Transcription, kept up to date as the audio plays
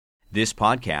This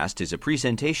podcast is a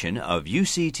presentation of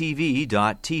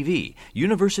UCTV.tv,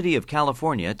 University of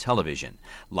California Television.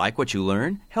 Like what you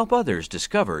learn? Help others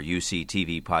discover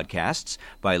UCTV podcasts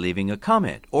by leaving a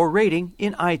comment or rating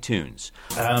in iTunes.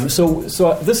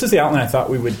 So this is the outline I thought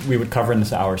we would cover in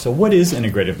this hour. So what is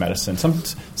integrative medicine?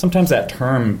 Sometimes that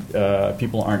term,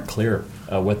 people aren't clear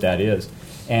what that is.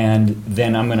 And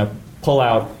then I'm going to pull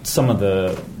out some of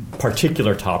the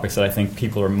particular topics that I think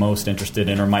people are most interested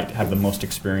in or might have the most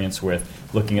experience with,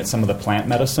 looking at some of the plant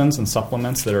medicines and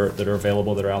supplements that are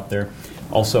available, that are out there.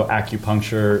 Also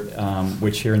acupuncture,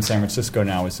 which here in San Francisco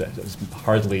now is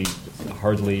hardly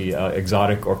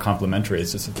exotic or complimentary.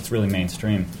 It's really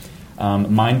mainstream.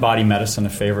 Mind-body medicine, a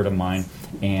favorite of mine,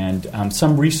 and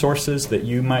some resources that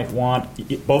you might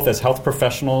want, both as health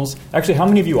professionals. Actually, how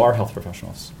many of you are health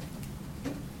professionals?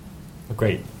 Oh,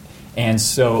 great. And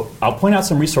so I'll point out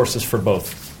some resources for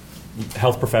both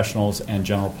health professionals and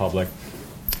general public.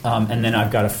 And then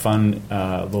I've got a fun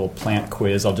little plant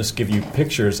quiz. I'll just give you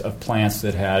pictures of plants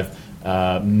that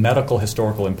have medical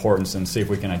historical importance and see if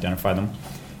we can identify them.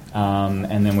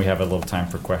 And then we have a little time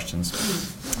for questions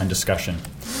and discussion.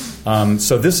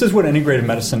 So this is what integrative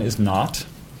medicine is not.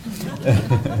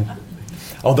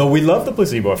 Although we love the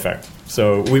placebo effect.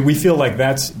 So we feel like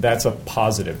that's a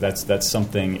positive. That's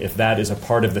something, if that is a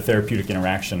part of the therapeutic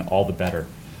interaction, all the better.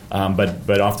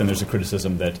 But often there's a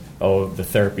criticism that, the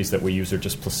therapies that we use are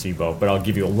just placebo. But I'll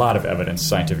give you a lot of evidence,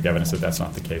 scientific evidence, that that's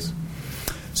not the case.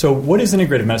 So what is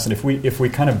integrative medicine? If we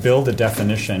kind of build a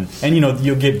definition, and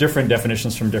you'll get different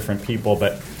definitions from different people,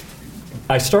 but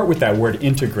I start with that word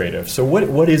integrative. So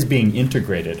what is being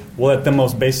integrated? Well, at the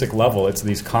most basic level, it's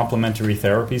these complementary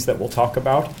therapies that we'll talk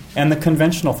about, and the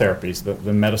conventional therapies,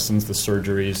 the medicines, the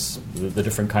surgeries, the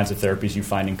different kinds of therapies you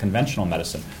find in conventional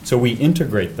medicine. So we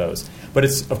integrate those. But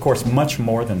it's, of course, much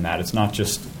more than that. It's not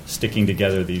just sticking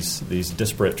together these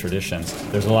disparate traditions.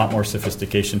 There's a lot more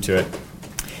sophistication to it.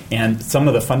 And some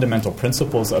of the fundamental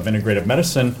principles of integrative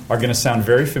medicine are going to sound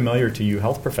very familiar to you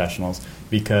health professionals,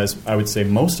 because I would say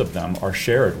most of them are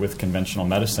shared with conventional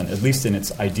medicine, at least in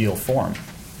its ideal form.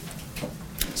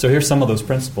 So here's some of those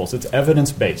principles. It's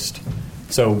evidence-based.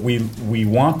 So we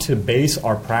want to base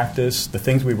our practice, the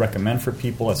things we recommend for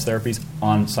people as therapies,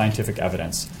 on scientific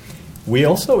evidence. We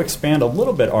also expand a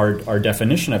little bit our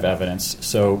definition of evidence.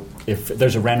 So if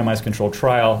there's a randomized controlled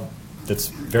trial that's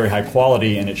very high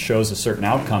quality and it shows a certain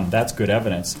outcome, that's good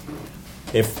evidence.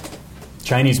 If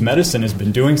Chinese medicine has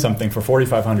been doing something for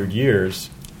 4,500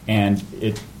 years and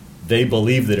they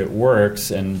believe that it works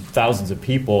and thousands of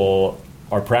people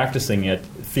are practicing it,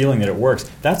 feeling that it works,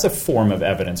 that's a form of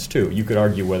evidence too. You could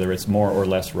argue whether it's more or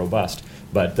less robust,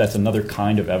 but that's another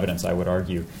kind of evidence, I would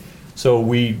argue. So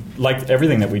we like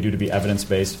everything that we do to be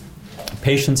evidence-based,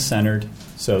 patient-centered.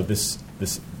 So this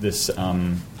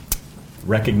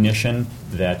recognition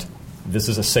that this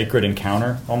is a sacred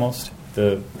encounter almost.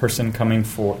 The person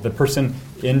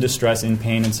in distress, in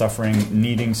pain and suffering,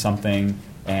 needing something,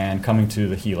 and coming to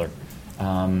the healer.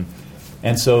 And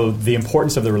so the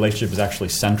importance of the relationship is actually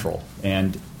central.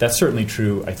 And that's certainly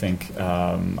true, I think,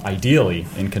 ideally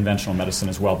in conventional medicine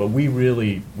as well. But we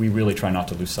really try not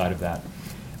to lose sight of that.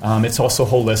 It's also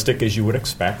holistic, as you would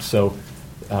expect. So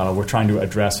we're trying to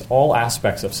address all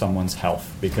aspects of someone's health,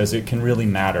 because it can really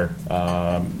matter,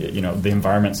 the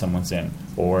environment someone's in,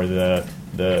 or the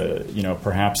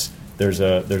perhaps there's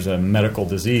a medical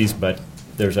disease, but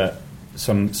there's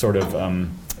some sort of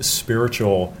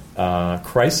spiritual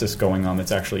crisis going on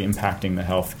that's actually impacting the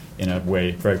health in a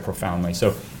way very profoundly.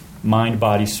 So mind,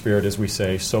 body, spirit, as we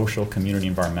say, social, community,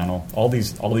 environmental, all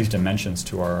these dimensions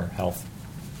to our health.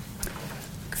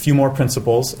 Few more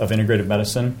principles of integrative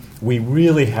medicine. We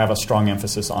really have a strong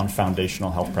emphasis on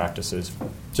foundational health practices.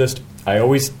 I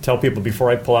always tell people before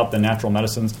I pull out the natural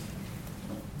medicines,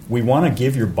 we want to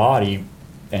give your body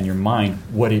and your mind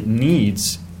what it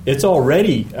needs. It's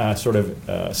already sort of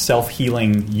a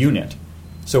self-healing unit.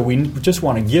 So we just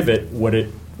want to give it what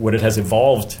it has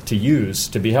evolved to use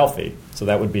to be healthy. So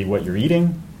that would be what you're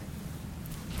eating,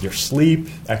 your sleep,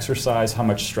 exercise, how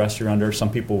much stress you're under.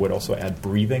 Some people would also add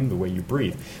breathing, the way you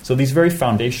breathe. So these very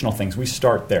foundational things, we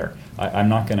start there. I'm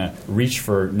not going to reach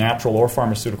for natural or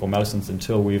pharmaceutical medicines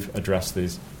until we've addressed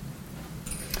these.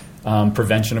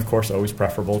 Prevention, of course, always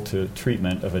preferable to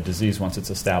treatment of a disease once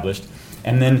it's established.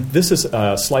 And then this is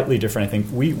slightly different, I think.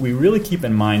 We really keep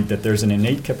in mind that there's an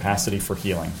innate capacity for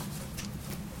healing.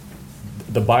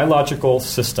 The biological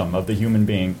system of the human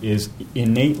being is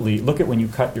innately, look at when you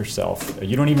cut yourself.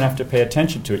 You don't even have to pay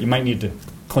attention to it. You might need to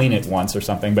clean it once or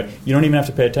something, but you don't even have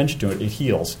to pay attention to it. It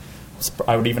heals.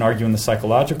 I would even argue in the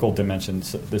psychological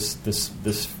dimensions, this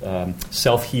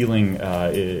self-healing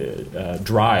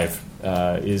drive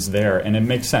is there, and it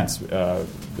makes sense.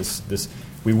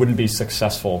 We wouldn't be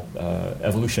successful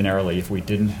evolutionarily if we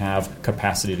didn't have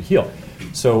capacity to heal.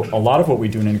 So a lot of what we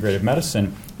do in integrative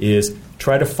medicine is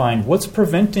try to find what's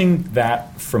preventing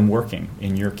that from working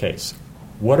in your case.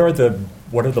 What are the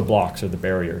blocks or the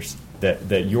barriers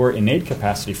that your innate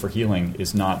capacity for healing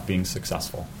is not being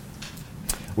successful?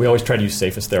 We always try to use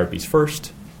safest therapies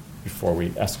first before we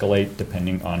escalate,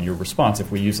 depending on your response.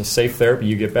 If we use a safe therapy,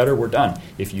 you get better, we're done.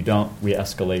 If you don't, we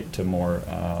escalate to more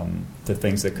to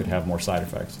things that could have more side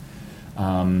effects.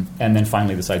 And then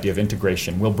finally, this idea of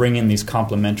integration. We'll bring in these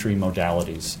complementary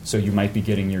modalities. So you might be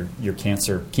getting your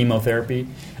cancer chemotherapy.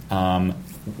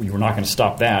 We're not going to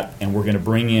stop that, and we're going to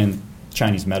bring in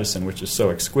Chinese medicine, which is so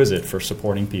exquisite for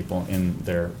supporting people in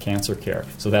their cancer care.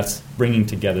 So that's bringing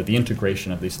together the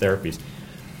integration of these therapies.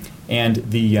 And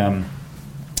the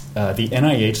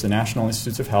NIH, the National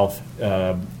Institutes of Health,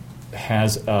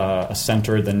 has a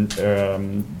center,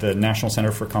 the National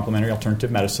Center for Complementary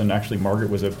Alternative Medicine. Actually, Margaret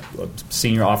was a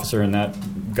senior officer in that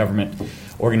government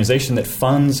organization that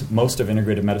funds most of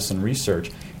integrative medicine research.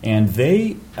 And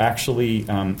they actually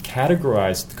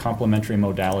categorized complementary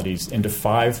modalities into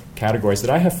 5 categories that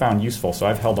I have found useful, so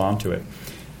I've held on to it.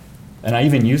 And I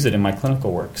even use it in my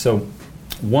clinical work. So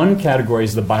one category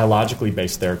is the biologically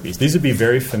based therapies. These would be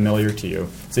very familiar to you.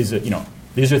 So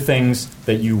these are things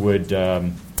that you would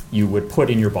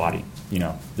put in your body.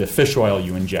 The fish oil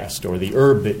you ingest, or the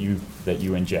herb that you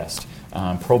ingest,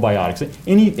 probiotics,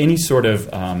 any sort of.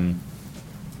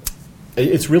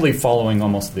 It's really following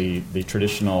almost the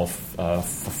traditional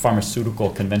pharmaceutical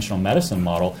conventional medicine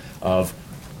model of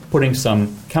putting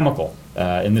some chemical,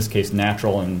 in this case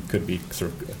natural, and could be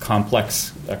sort of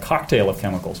a cocktail of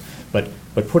chemicals, but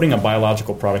putting a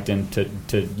biological product in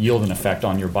to yield an effect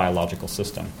on your biological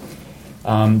system.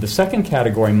 The second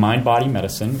category, mind-body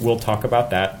medicine, we'll talk about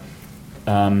that.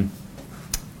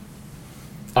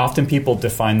 Often people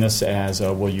define this as,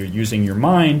 you're using your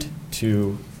mind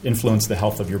to influence the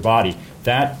health of your body.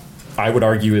 That, I would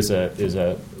argue, is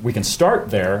we can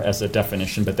start there as a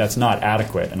definition, but that's not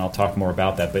adequate, and I'll talk more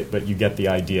about that. But you get the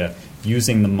idea,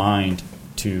 using the mind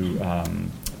to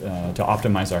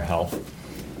optimize our health.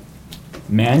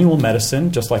 Manual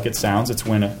medicine, just like it sounds, it's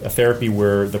when a therapy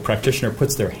where the practitioner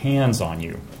puts their hands on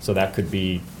you. So that could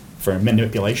be for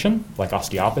manipulation, like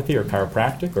osteopathy or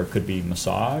chiropractic, or it could be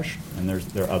massage, and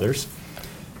there are others.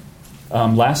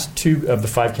 Last 2 of the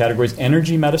 5 categories,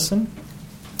 energy medicine.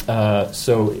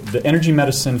 So the energy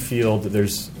medicine field,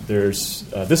 this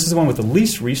is the one with the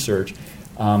least research,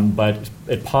 but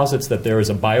it posits that there is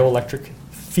a bioelectric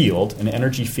field, an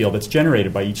energy field that's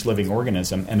generated by each living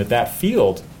organism, and that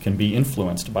field can be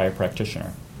influenced by a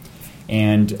practitioner.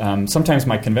 And sometimes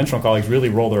my conventional colleagues really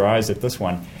roll their eyes at this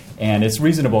one, and it's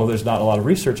reasonable. There's not a lot of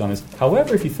research on this.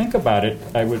 However, if you think about it,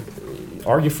 I would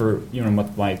argue for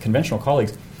my conventional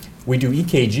colleagues, we do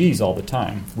EKGs all the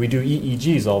time. We do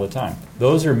EEGs all the time.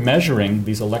 Those are measuring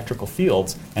these electrical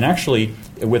fields, and actually,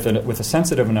 with a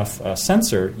sensitive enough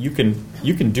sensor, you can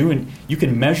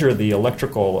measure the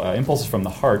electrical impulses from the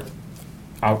heart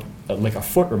out like a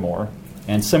foot or more.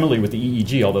 And similarly with the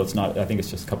EEG, although it's not, I think it's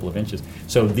just a couple of inches.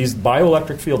 So these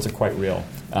bioelectric fields are quite real,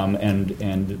 and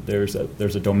there's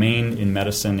a domain in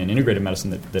medicine, in integrative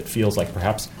medicine, that feels like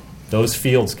perhaps those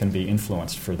fields can be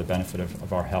influenced for the benefit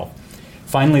of our health.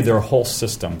 Finally, there are whole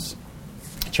systems.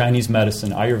 Chinese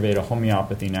medicine, Ayurveda,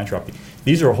 homeopathy, naturopathy.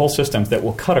 These are whole systems that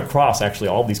will cut across actually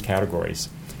all these categories.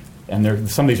 And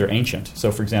some of these are ancient.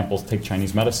 So, for example, take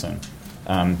Chinese medicine.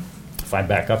 If I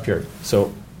back up here.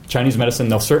 So Chinese medicine,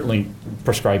 they'll certainly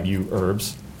prescribe you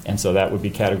herbs. And so that would be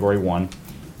category 1.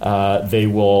 They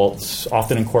will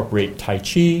often incorporate Tai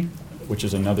Chi, which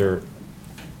is another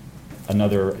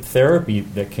therapy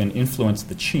that can influence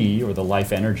the qi, or the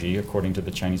life energy, according to the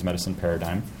Chinese medicine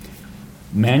paradigm.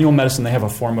 Manual medicine, they have a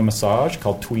form of massage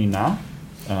called Tui Na.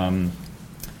 And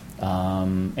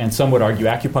some would argue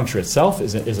acupuncture itself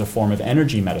is a form of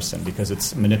energy medicine because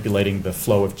it's manipulating the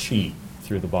flow of qi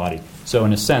through the body. So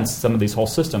in a sense, some of these whole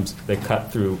systems, they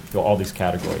cut through all these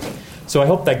categories. So I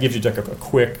hope that gives you like a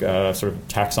quick sort of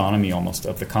taxonomy almost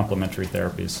of the complementary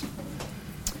therapies.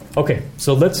 Okay,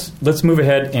 so let's move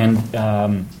ahead and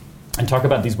talk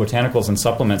about these botanicals and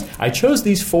supplements. I chose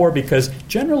these 4 because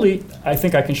generally I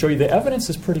think I can show you the evidence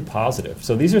is pretty positive.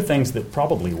 So these are things that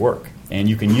probably work, and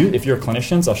you can use. If you're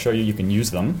clinicians, I'll show you can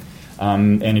use them,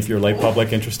 and if you're lay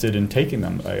public interested in taking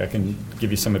them, I can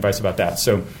give you some advice about that.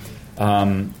 So,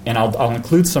 and I'll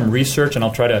include some research, and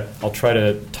I'll try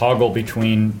to toggle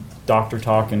between doctor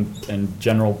talk and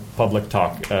general public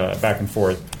talk back and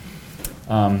forth.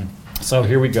 So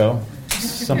here we go.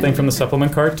 Something from the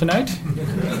supplement cart tonight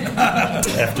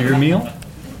after your meal.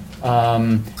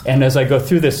 And as I go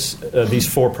through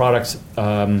these 4 products,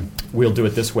 we'll do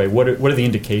it this way. What are the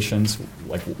indications?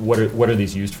 Like, what are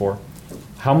these used for?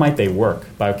 How might they work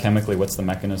biochemically? What's the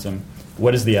mechanism?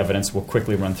 What is the evidence? We'll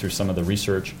quickly run through some of the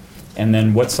research. And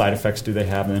then what side effects do they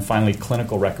have? And then finally,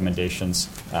 clinical recommendations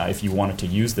if you wanted to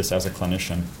use this as a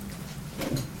clinician.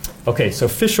 Okay, so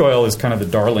fish oil is kind of the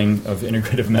darling of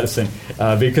integrative medicine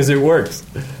because it works.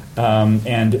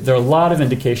 And there are a lot of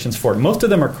indications for it. Most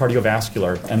of them are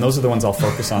cardiovascular, and those are the ones I'll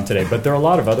focus on today. But there are a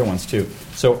lot of other ones, too.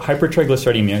 So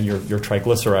hypertriglyceridemia, your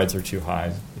triglycerides are too high,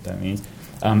 what that means.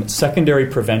 Secondary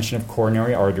prevention of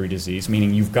coronary artery disease,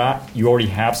 meaning you already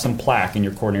have some plaque in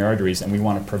your coronary arteries, and we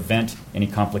want to prevent any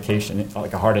complication,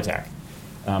 like a heart attack.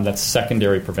 That's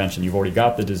secondary prevention. You've already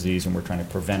got the disease, and we're trying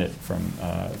to prevent it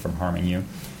from harming you.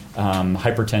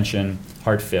 Hypertension,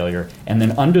 heart failure, and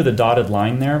then under the dotted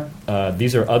line there,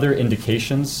 these are other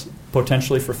indications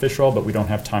potentially for fish oil, but we don't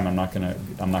have time. I'm not going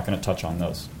to touch on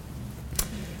those.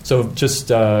 So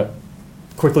just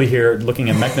quickly here, looking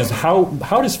at mechanisms,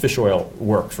 how does fish oil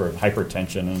work for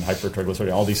hypertension and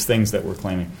hypertriglyceridemia, all these things that we're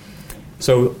claiming?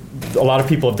 So a lot of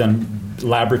people have done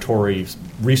laboratory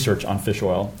research on fish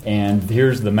oil, and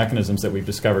here's the mechanisms that we've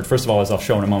discovered. First of all, as I'll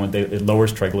show in a moment, it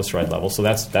lowers triglyceride levels, so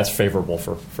that's favorable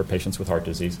for patients with heart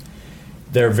disease.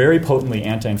 They're very potently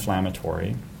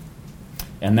anti-inflammatory,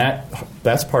 and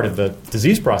that's part of the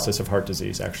disease process of heart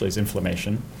disease, actually, is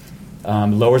inflammation.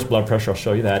 Lowers blood pressure, I'll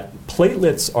show you that.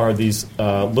 Platelets are these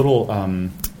little,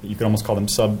 you could almost call them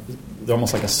they're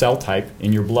almost like a cell type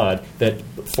in your blood that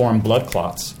form blood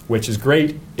clots, which is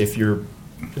great if you're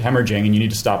hemorrhaging and you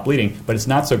need to stop bleeding, but it's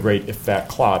not so great if that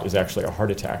clot is actually a heart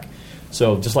attack.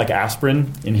 So just like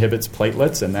aspirin inhibits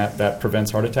platelets and that prevents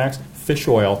heart attacks, fish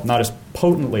oil, not as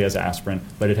potently as aspirin,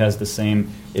 but it has the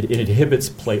same, it inhibits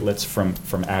platelets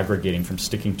from aggregating, from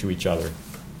sticking to each other.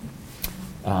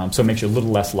 So it makes you a little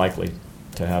less likely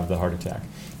to have the heart attack.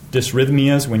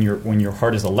 Dysrhythmias, when your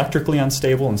heart is electrically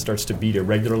unstable and starts to beat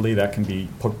irregularly, that can be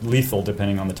lethal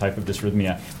depending on the type of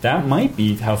dysrhythmia. That might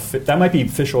be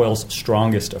fish oil's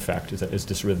strongest effect is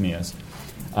dysrhythmias.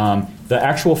 The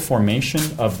actual formation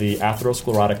of the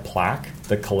atherosclerotic plaque,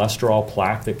 the cholesterol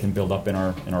plaque that can build up in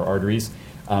our arteries,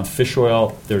 fish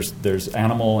oil. There's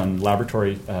animal and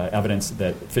laboratory evidence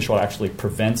that fish oil actually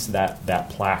prevents that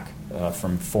plaque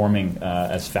from forming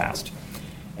as fast.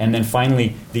 And then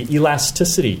finally, the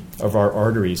elasticity of our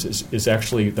arteries is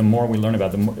actually, the more we learn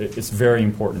about it, it's very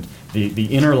important. The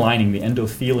inner lining, the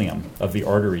endothelium of the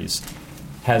arteries,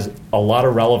 has a lot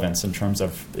of relevance in terms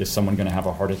of is someone going to have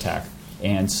a heart attack.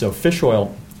 And so fish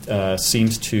oil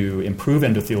seems to improve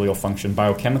endothelial function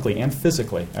biochemically and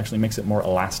physically, actually makes it more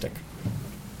elastic.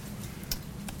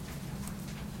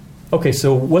 Okay,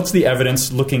 so what's the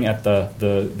evidence looking at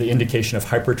the indication of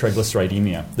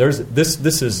hypertriglyceridemia?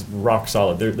 This is rock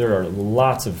solid. There are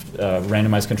lots of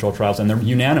randomized controlled trials, and they're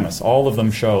unanimous. All of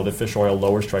them show that fish oil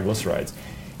lowers triglycerides.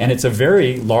 And it's a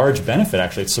very large benefit,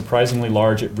 actually. It's surprisingly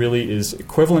large. It really is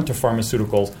equivalent to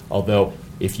pharmaceuticals, although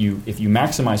if you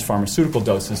maximize pharmaceutical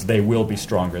doses, they will be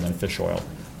stronger than fish oil.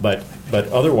 But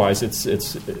otherwise,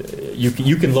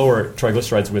 you can lower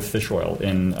triglycerides with fish oil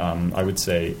in, I would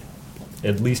say,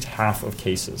 at least half of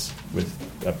cases with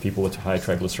people with high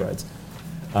triglycerides.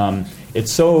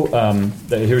 It's so,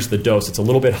 here's the dose. It's a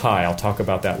little bit high. I'll talk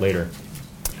about that later.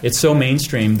 It's so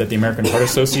mainstream that the American Heart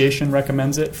Association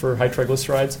recommends it for high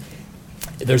triglycerides.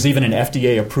 There's even an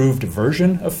FDA-approved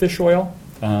version of fish oil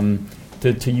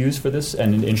to use for this,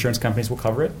 and insurance companies will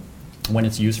cover it when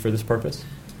it's used for this purpose.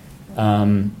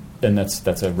 And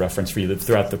that's a reference for you.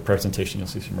 Throughout the presentation, you'll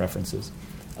see some references.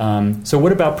 So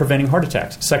what about preventing heart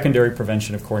attacks? Secondary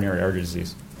prevention of coronary artery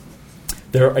disease.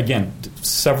 There are, again,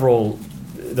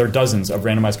 there are dozens of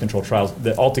randomized controlled trials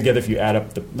that altogether, if you add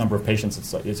up the number of patients,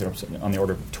 it's on the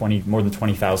order of more than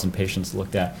 20,000 patients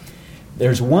looked at.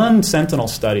 There's one sentinel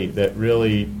study that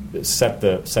really set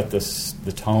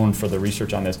the tone for the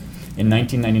research on this. In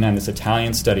 1999, this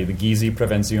Italian study, the Ghisi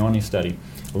Prevenzione study,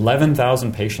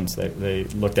 11,000 patients they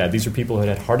looked at. These are people who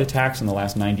had heart attacks in the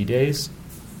last 90 days.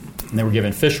 And they were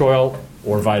given fish oil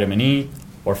or vitamin E,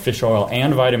 or fish oil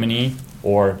and vitamin E,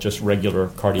 or just regular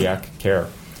cardiac care.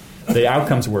 The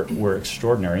outcomes were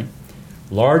extraordinary.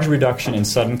 Large reduction in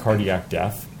sudden cardiac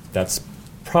death. That's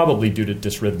probably due to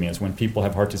dysrhythmias. When people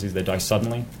have heart disease, they die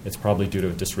suddenly. It's probably due to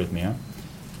dysrhythmia.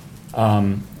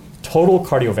 Total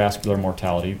cardiovascular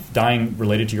mortality, dying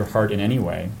related to your heart in any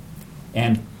way,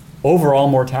 and overall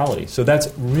mortality. So that's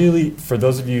really, for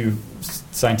those of you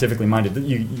scientifically minded,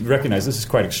 you recognize this is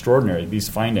quite extraordinary, these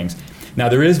findings. Now,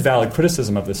 there is valid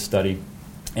criticism of this study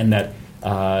in that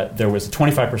there was a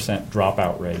 25%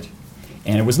 dropout rate.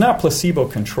 And it was not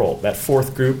placebo-controlled. That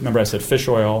fourth group, remember I said fish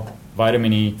oil,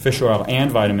 vitamin E, fish oil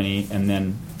and vitamin E, and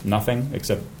then nothing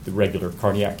except the regular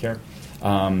cardiac care.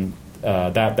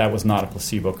 That was not a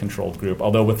placebo-controlled group.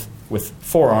 Although with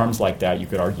 4 arms like that, you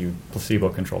could argue placebo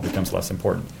control becomes less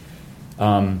important.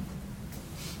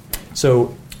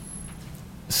 So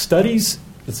studies,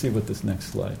 let's see what this next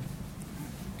slide.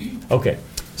 Okay,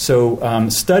 so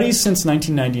studies since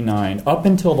 1999, up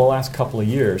until the last couple of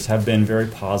years, have been very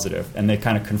positive, and they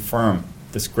kind of confirm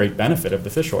this great benefit of the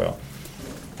fish oil.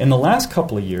 In the last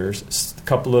couple of years, a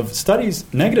couple of studies,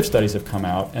 negative studies have come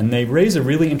out, and they raise a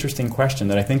really interesting question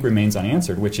that I think remains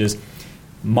unanswered, which is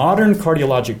modern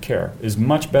cardiologic care is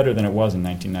much better than it was in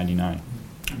 1999.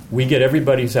 We get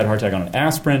everybody who's had a heart attack on an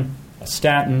aspirin, a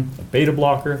statin, a beta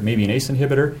blocker, maybe an ACE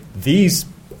inhibitor. These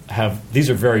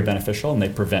are very beneficial, and they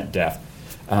prevent death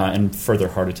and further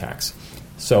heart attacks.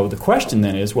 So the question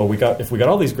then is, well, if we got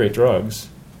all these great drugs,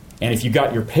 and if you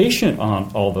got your patient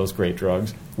on all those great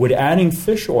drugs, would adding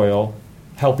fish oil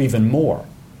help even more?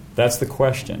 That's the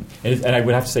question. And I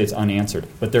would have to say it's unanswered.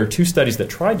 But there are 2 studies that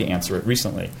tried to answer it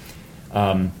recently.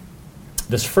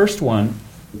 This first one,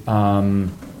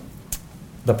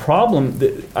 the problem,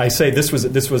 I say this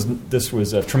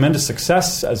was a tremendous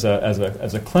success as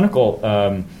a clinical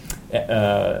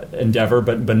endeavor,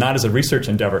 but not as a research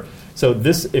endeavor. So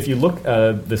this, if you look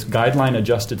this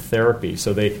guideline-adjusted therapy,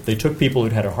 so they took people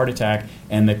who'd had a heart attack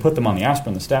and they put them on the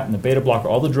aspirin, the statin, the beta blocker,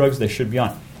 all the drugs they should be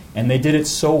on, and they did it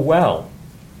so well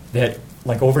that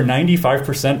like over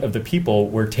 95% of the people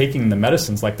were taking the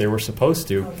medicines like they were supposed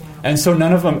to, and so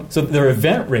none of them. So their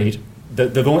event rate,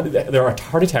 their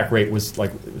heart attack rate was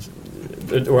like,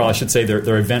 or I should say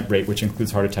their event rate, which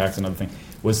includes heart attacks and other things,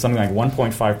 was something like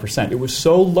 1.5%. It was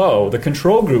so low, the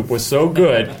control group was so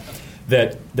good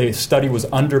that the study was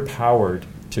underpowered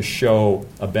to show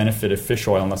a benefit of fish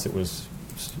oil unless it was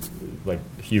like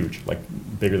huge, like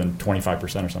bigger than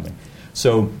 25% or something.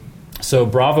 So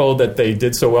bravo that they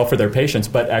did so well for their patients,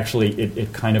 but actually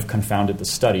it kind of confounded the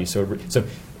study. So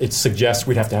it suggests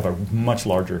we'd have to have a much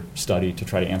larger study to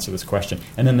try to answer this question.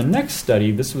 And then the next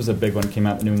study, this was a big one, came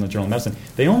out in the New England Journal of Medicine.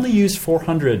 They only used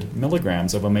 400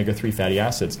 milligrams of omega-3 fatty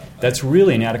acids. That's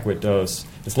really an adequate dose.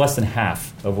 It's less than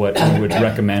half of what I would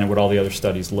recommend and what all the other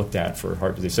studies looked at for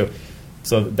heart disease.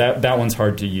 So that one's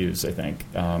hard to use, I think.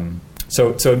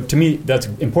 So to me, that's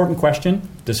an important question.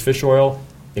 Does fish oil,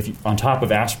 on top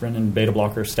of aspirin and beta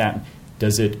blocker, statin,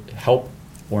 does it help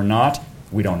or not?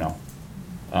 We don't know.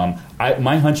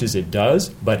 My hunch is it does,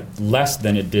 but less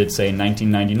than it did, say, in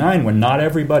 1999, when not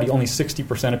everybody, only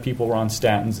 60% of people were on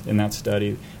statins in that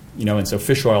study, and so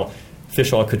fish oil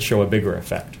could show a bigger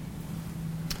effect.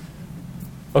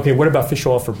 Okay, what about fish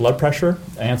oil for blood pressure?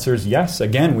 The answer is yes.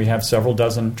 Again, we have several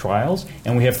dozen trials,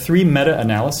 and we have 3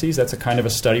 meta-analyses. That's a kind of a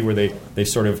study where they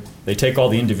take all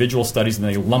the individual studies and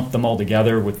they lump them all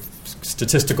together with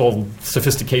statistical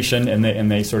sophistication, and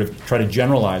they sort of try to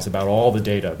generalize about all the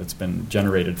data that's been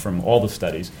generated from all the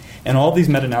studies. And all these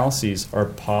meta-analyses are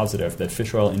positive that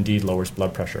fish oil indeed lowers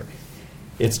blood pressure.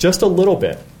 It's just a little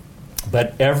bit.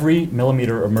 But every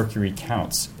millimeter of mercury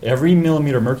counts. Every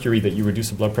millimeter of mercury that you reduce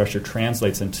the blood pressure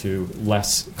translates into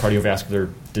less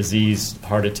cardiovascular disease,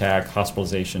 heart attack,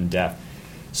 hospitalization, death.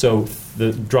 So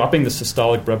dropping the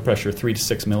systolic blood pressure 3 to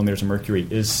 6 millimeters of mercury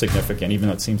is significant, even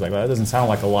though it seems like, well, that doesn't sound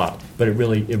like a lot. But it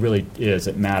really is.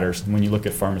 It matters. And when you look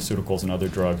at pharmaceuticals and other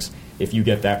drugs, if you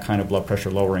get that kind of blood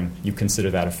pressure lowering, you consider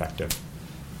that effective.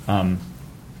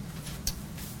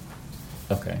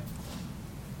 Okay.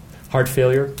 Heart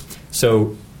failure.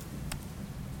 So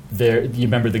you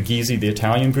remember the Ghisi, the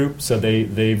Italian group? So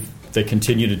they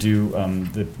continue to do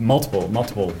the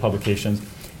multiple publications,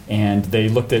 and they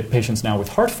looked at patients now with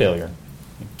heart failure,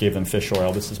 gave them fish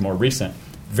oil. This is more recent.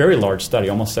 Very large study,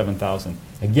 almost 7,000.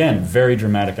 Again, very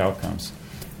dramatic outcomes.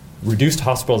 Reduced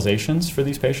hospitalizations for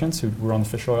these patients who were on the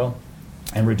fish oil,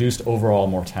 and reduced overall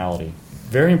mortality.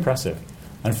 Very impressive.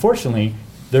 Unfortunately,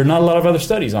 there are not a lot of other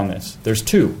studies on this. There's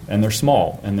 2, and they're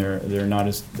small, and they're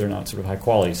not sort of high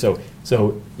quality.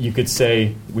 So you could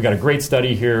say we got a great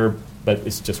study here, but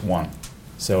it's just 1.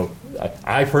 So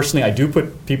I personally do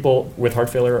put people with heart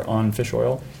failure on fish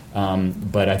oil,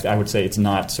 but I would say it's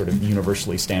not sort of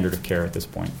universally standard of care at this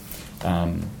point.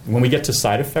 When we get to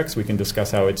side effects, we can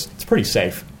discuss how it's pretty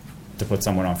safe to put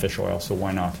someone on fish oil. So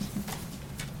why not?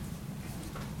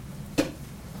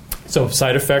 So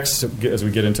side effects, as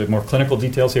we get into more clinical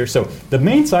details here. So the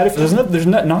main side effects, there's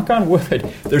no, knock on wood,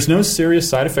 there's no serious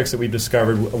side effects that we've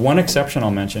discovered. One exception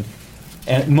I'll mention,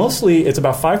 and mostly it's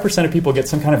about 5% of people get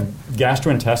some kind of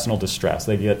gastrointestinal distress.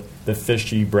 They get the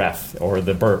fishy breath or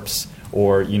the burps,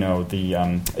 or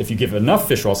if you give enough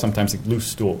fish oil, sometimes loose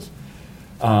stools.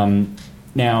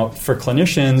 Now, for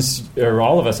clinicians, or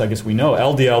all of us, I guess we know,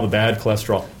 LDL, the bad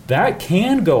cholesterol, that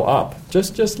can go up,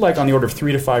 just like on the order of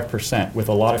 3 to 5% with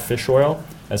a lot of fish oil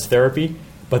as therapy.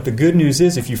 But the good news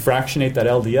is if you fractionate that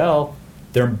LDL,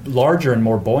 they're larger and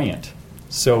more buoyant.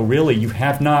 So really, you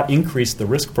have not increased the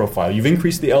risk profile. You've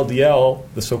increased the LDL,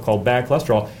 the so-called bad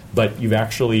cholesterol, but you've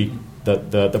actually,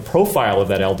 the profile of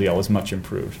that LDL is much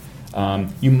improved.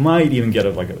 You might even get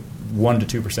a 1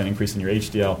 to 2% increase in your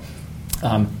HDL.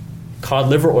 Cod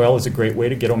liver oil is a great way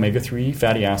to get omega-3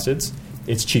 fatty acids.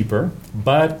 It's cheaper,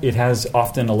 but it has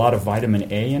often a lot of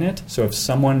vitamin A in it. So if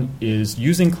someone is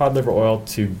using cod liver oil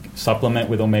to supplement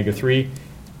with omega-3,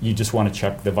 you just want to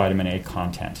check the vitamin A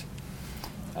content.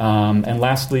 And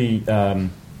lastly,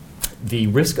 the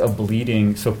risk of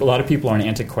bleeding. So a lot of people are on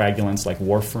anticoagulants like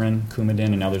warfarin, Coumadin,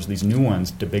 and now there's these new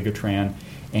ones, dabigatran,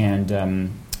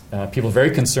 and people are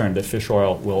very concerned that fish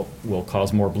oil will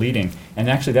cause more bleeding. And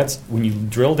actually, that's when you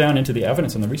drill down into the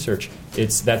evidence and the research,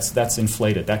 that's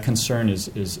inflated. That concern is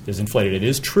inflated. It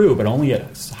is true, but only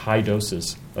at high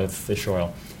doses of fish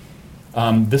oil.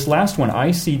 This last one,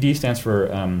 ICD, stands for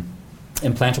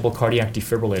implantable cardiac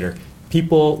defibrillator.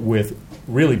 People with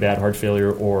really bad heart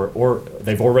failure or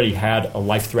they've already had a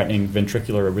life-threatening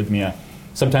ventricular arrhythmia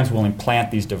sometimes will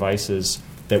implant these devices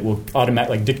that will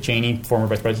automatically, like Dick Cheney, former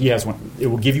vice president, he has one. It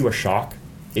will give you a shock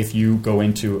if you go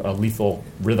into a lethal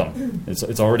rhythm.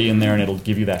 It's already in there, and it'll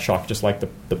give you that shock, just like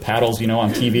the paddles,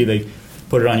 on TV. They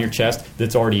put it on your chest.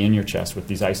 That's already in your chest with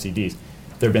these ICDs.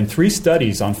 There have been 3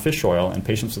 studies on fish oil in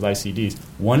patients with ICDs.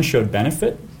 One showed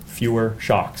benefit, fewer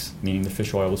shocks, meaning the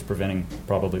fish oil was preventing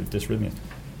probably dysrhythmias.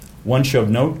 One showed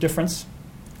no difference.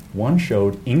 One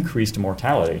showed increased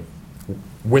mortality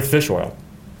with fish oil.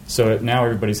 So now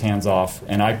everybody's hands off,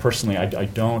 and I personally, I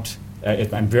don't.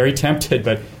 I'm very tempted,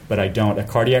 but I don't. A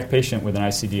cardiac patient with an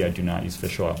ICD, I do not use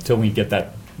fish oil until we get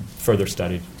that further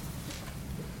studied.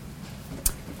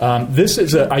 This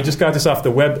is I just got this off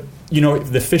the web.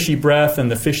 The fishy breath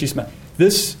and the fishy smell.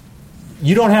 This,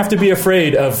 you don't have to be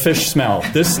afraid of fish smell.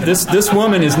 This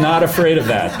woman is not afraid of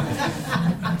that.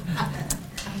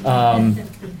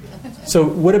 So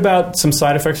what about some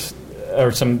side effects?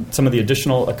 Or some of the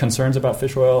additional concerns about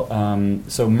fish oil.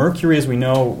 So mercury, as we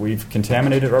know, we've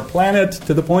contaminated our planet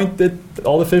to the point that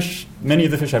many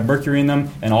of the fish have mercury in them,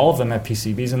 and all of them have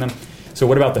PCBs in them. So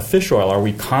what about the fish oil? Are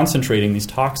we concentrating these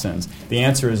toxins? The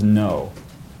answer is no.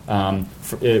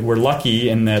 We're lucky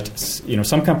in that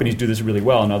some companies do this really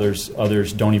well, and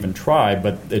others don't even try.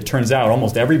 But it turns out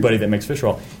almost everybody that makes fish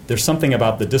oil, there's something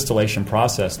about the distillation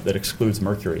process that excludes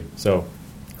mercury. So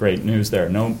great news there.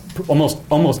 No,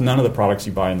 almost none of the products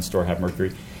you buy in the store have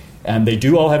mercury, and they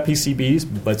do all have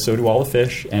PCBs, but so do all the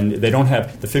fish. And they don't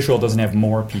have the fish oil doesn't have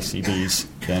more PCBs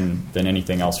than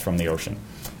anything else from the ocean.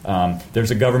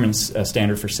 There's a government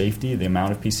standard for safety, the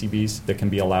amount of PCBs that can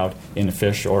be allowed in a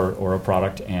fish or a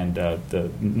product, and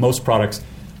most products,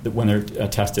 when they're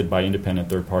tested by independent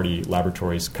third-party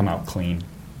laboratories, come out clean.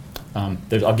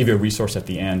 I'll give you a resource at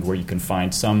the end where you can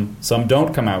find some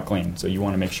don't come out clean, so you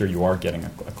want to make sure you are getting a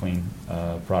clean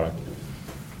product.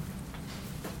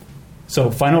 So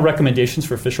final recommendations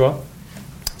for fish oil.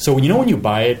 So when you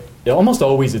buy it, almost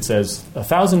always it says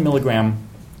 1,000 milligram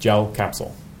gel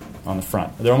capsule on the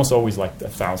front. They're almost always like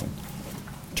 1,000.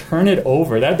 Turn it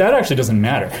over. That actually doesn't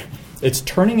matter. It's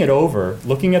turning it over,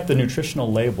 looking at the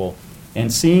nutritional label,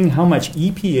 and seeing how much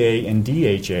EPA and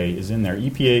DHA is in there.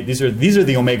 EPA, these are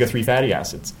the omega-3 fatty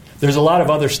acids. There's a lot of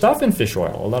other stuff in fish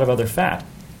oil, a lot of other fat.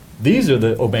 These are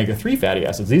the omega-3 fatty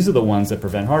acids. These are the ones that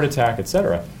prevent heart attack,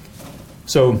 etc.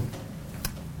 So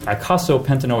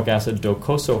icosapentaenoic acid,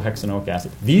 docosahexaenoic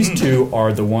acid. These two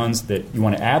are the ones that you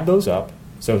want to add those up.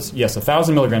 So yes,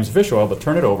 1,000 milligrams of fish oil, but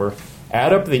turn it over.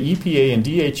 Add up the EPA and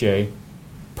DHA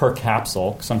per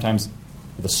capsule. Sometimes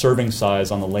the serving size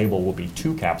on the label will be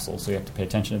 2 capsules, so you have to pay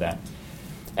attention to that.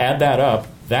 Add that up.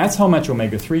 That's how much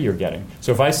omega-3 you're getting.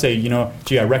 So if I say,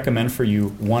 I recommend for you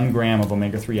 1 gram of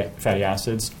omega-3 fatty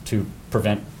acids to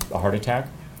prevent a heart attack,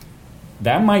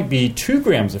 that might be 2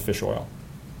 grams of fish oil,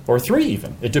 or 3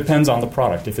 even. It depends on the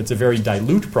product. If it's a very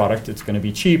dilute product, it's going to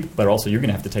be cheap, but also you're going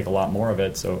to have to take a lot more of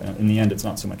it, so in the end, it's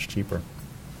not so much cheaper.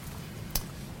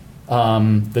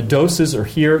 The doses are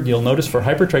here. You'll notice for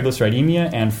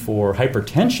hypertriglyceridemia and for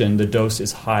hypertension, the dose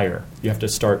is higher. You have to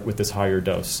start with this higher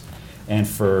dose. And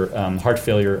for heart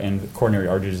failure and coronary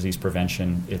artery disease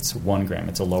prevention, it's 1 gram.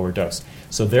 It's a lower dose.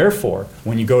 So therefore,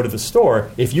 when you go to the store,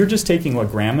 if you're just taking 1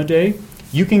 gram a day,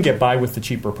 you can get by with the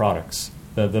cheaper products,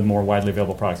 the more widely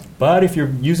available products. But if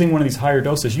you're using one of these higher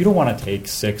doses, you don't want to take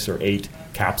 6 or 8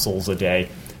 capsules a day.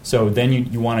 So then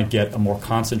you want to get a more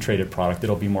concentrated product.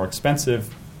 It'll be more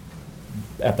expensive,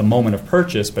 at the moment of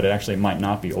purchase, but it actually might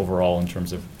not be overall in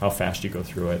terms of how fast you go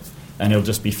through it. And it'll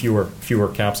just be fewer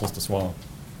capsules to swallow.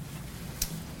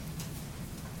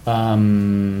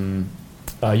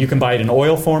 You can buy it in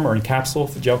oil form or in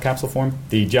gel capsule form.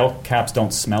 The gel caps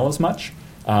don't smell as much,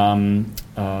 but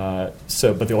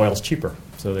the oil is cheaper.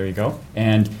 So there you go.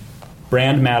 And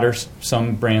brand matters.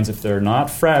 Some brands, if they're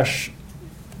not fresh,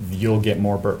 you'll get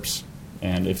more burps.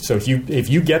 And if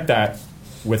you get that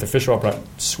with a fish oil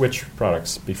product, switch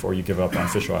products before you give up on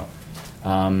fish oil.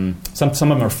 Some of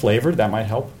them are flavored. That might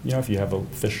help. If you have a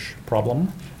fish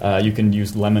problem, you can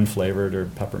use lemon flavored or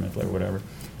peppermint flavored, whatever.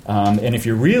 And if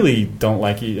you really don't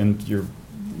like it, and your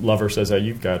lover says,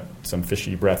 you've got some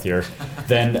fishy breath here,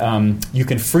 then you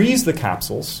can freeze the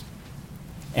capsules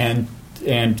and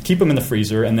keep them in the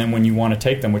freezer. And then when you want to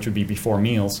take them, which would be before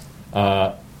meals,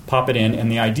 pop it in.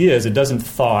 And the idea is it doesn't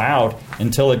thaw out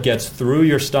until it gets through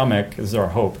your stomach. This is our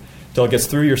hope. Until it gets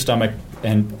through your stomach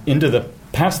and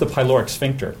past the pyloric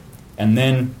sphincter, and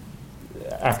then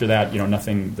after that,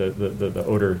 nothing. The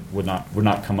odor would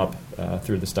not come up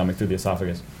through the stomach, through the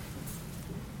esophagus.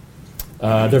 There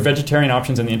are vegetarian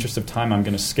options. In the interest of time, I'm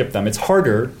going to skip them. It's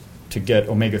harder to get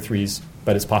omega-3s,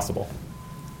 but it's possible.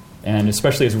 And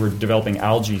especially as we're developing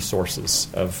algae sources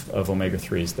of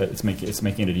omega-3s, that it's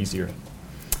making it easier.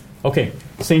 Okay,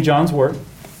 St. John's wort.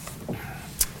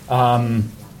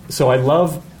 So I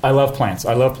love plants.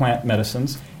 I love plant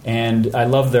medicines, and I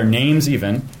love their names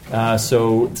even.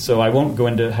 So I won't go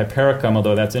into Hypericum,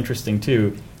 although that's interesting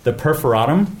too. The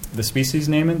perforatum, the species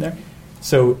name in there.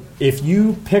 So if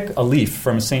you pick a leaf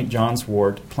from a St. John's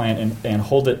wort plant and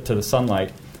hold it to the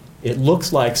sunlight, it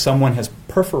looks like someone has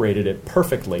perforated it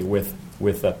perfectly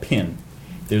with a pin.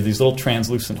 There are these little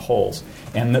translucent holes.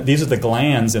 And these are the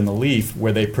glands in the leaf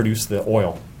where they produce the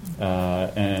oil.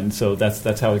 And so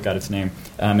that's how it got its name.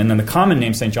 And then the common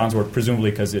name, St. John's wort, presumably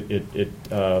because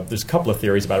there's a couple of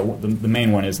theories about it. The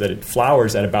main one is that it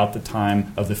flowers at about the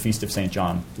time of the Feast of St.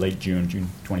 John, late June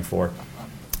 24.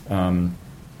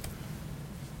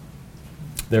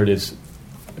 There it is,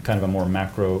 kind of a more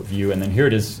macro view. And then here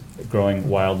it is growing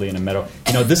wildly in a meadow.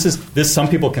 Some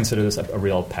people consider this a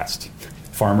real pest.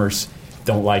 Farmers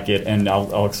don't like it, and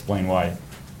I'll explain why.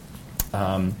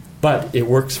 But it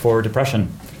works for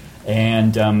depression.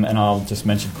 And I'll just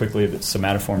mention quickly the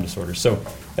somatoform disorders. So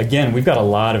again, we've got a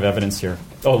lot of evidence here.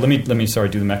 Oh, let me do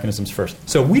the mechanisms first.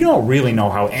 So we don't really know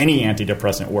how any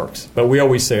antidepressant works, but we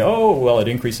always say, it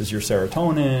increases your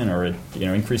serotonin, or it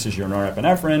increases your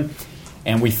norepinephrine,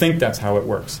 and we think that's how it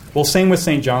works. Well, same with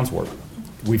St. John's wort.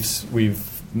 We've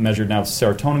measured now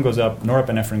serotonin goes up,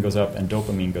 norepinephrine goes up, and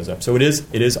dopamine goes up. So it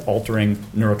is altering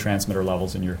neurotransmitter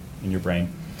levels in your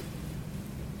brain.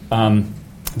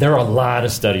 There are a lot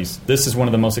of studies. This is one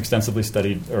of the most extensively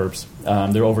studied herbs.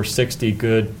 There are over 60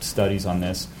 good studies on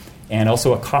this. And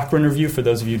also a Cochrane review. For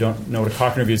those of you who don't know what a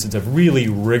Cochrane review is, it's a really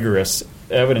rigorous,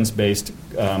 evidence-based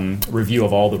review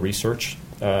of all the research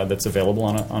that's available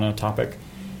on a topic.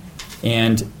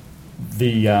 And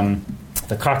the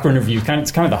Cochrane review,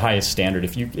 it's kind of the highest standard.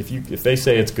 If they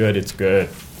say it's good, it's good.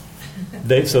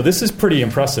 So this is pretty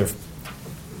impressive.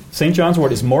 St. John's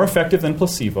wort is more effective than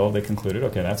placebo, they concluded.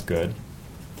 Okay, that's good.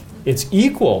 It's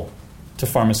equal to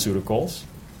pharmaceuticals.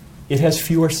 It has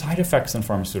fewer side effects than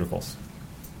pharmaceuticals.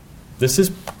 This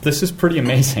is pretty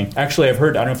amazing. Actually, I've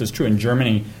heard, I don't know if it's true, in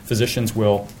Germany, physicians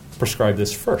will prescribe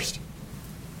this first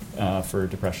for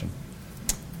depression.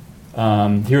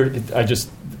 So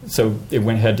it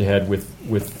went head-to-head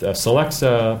with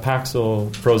Celexa, Paxil,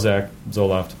 Prozac,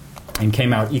 Zoloft, and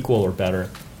came out equal or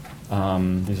better.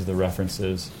 These are the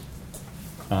references.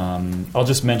 I'll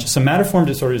just mention somatoform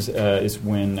disorders is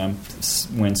when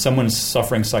someone is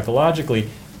suffering psychologically,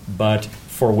 but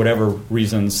for whatever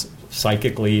reasons,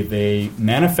 psychically, they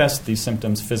manifest these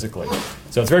symptoms physically.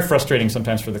 So it's very frustrating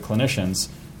sometimes for the clinicians.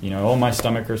 My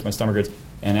stomach hurts,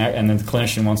 and then the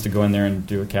clinician wants to go in there and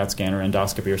do a CAT scan or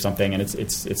endoscopy or something, and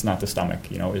it's not the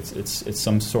stomach. It's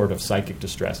some sort of psychic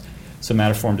distress.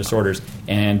 Somatoform disorders,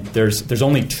 and there's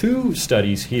only 2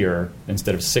 studies here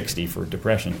instead of 60 for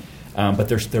depression. But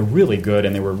they're really good,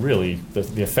 and they were really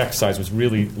the effect size was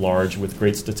really large with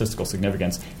great statistical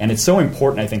significance. And it's so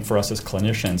important, I think, for us as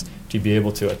clinicians to be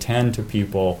able to attend to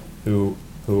people who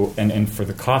and for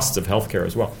the costs of healthcare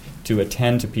as well, to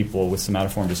attend to people with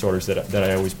somatoform disorders. That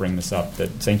I always bring this up,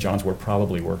 that St. John's wort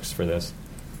probably works for this.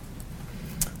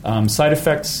 Side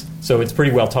effects, so it's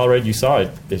pretty well tolerated. You saw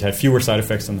it. It had fewer side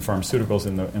effects than the pharmaceuticals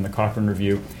in the Cochrane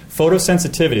review.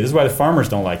 Photosensitivity, this is why the farmers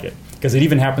don't like it, because it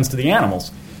even happens to the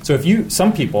animals. So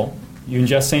some people, you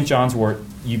ingest St. John's wort,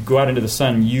 you go out into the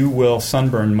sun, you will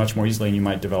sunburn much more easily, and you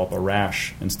might develop a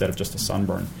rash instead of just a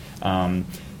sunburn.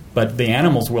 But the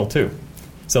animals will too.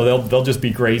 So they'll just be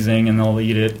grazing and they'll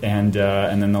eat it, and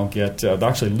then they'll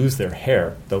actually lose their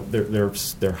hair.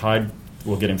 Their hide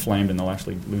will get inflamed and they'll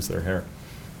actually lose their hair.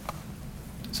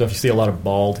 So if you see a lot of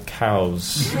bald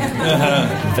cows,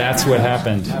 that's what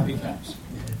happened. Happy cows.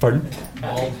 Pardon?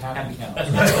 Bald happy cows.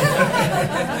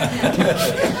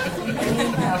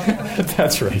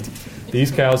 That's right.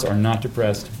 These cows are not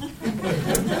depressed.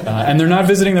 And they're not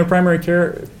visiting their primary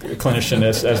care clinician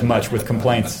as much with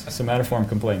complaints, somatoform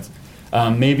complaints.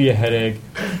 Maybe a headache,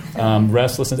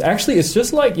 restlessness. Actually, it's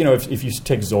just like, if you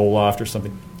take Zoloft or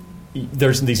something,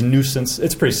 there's these nuisance,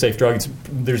 it's a pretty safe drug,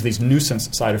 there's these nuisance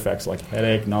side effects like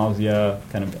headache, nausea,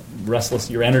 kind of restless,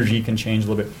 your energy can change a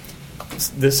little bit.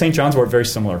 The St. John's wort, very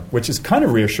similar, which is kind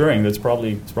of reassuring that it's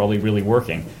probably really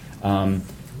working.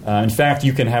 In fact,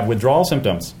 you can have withdrawal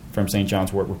symptoms from St.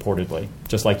 John's wort reportedly,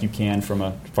 just like you can from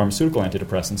a pharmaceutical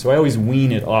antidepressant. So I always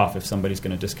wean it off if somebody's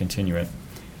going to discontinue it.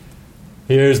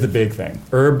 Here's the big thing,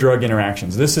 herb-drug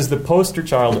interactions. This is the poster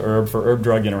child herb for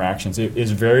herb-drug interactions. It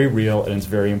is very real and it's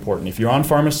very important. If you're on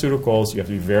pharmaceuticals, you have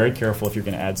to be very careful if you're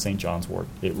going to add St. John's wort.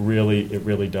 It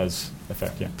really does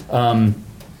affect you.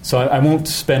 So I won't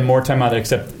spend more time on it,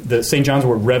 except the St. John's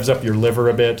wort revs up your liver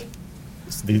a bit.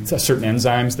 Certain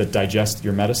enzymes that digest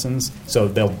your medicines, so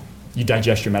you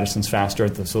digest your medicines faster,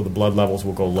 so the blood levels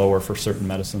will go lower for certain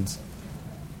medicines.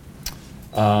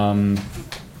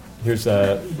 Here's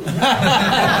a...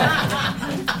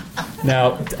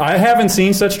 Now, I haven't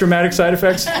seen such dramatic side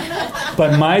effects,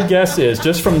 but my guess is,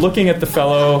 just from looking at the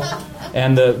fellow,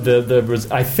 and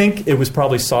I think it was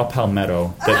probably saw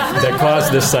palmetto that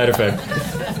caused this side effect.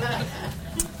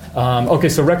 Okay,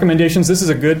 so recommendations. This is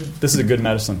a good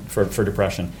medicine for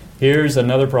depression. Here's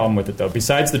another problem with it, though.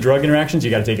 Besides the drug interactions, you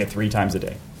got to take it 3 times a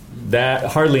day. That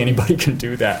hardly anybody can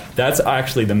do that. That's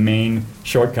actually the main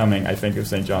shortcoming, I think, of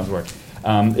St. John's wort.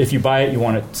 If you buy it, you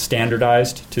want it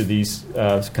standardized to these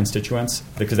constituents,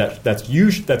 because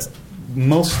that's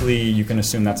mostly, you can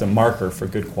assume that's a marker for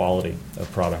good quality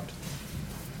of product.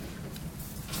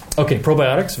 Okay,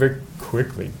 probiotics, very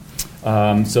quickly.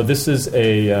 So this is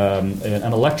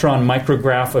an electron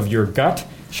micrograph of your gut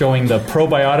showing the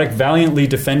probiotic valiantly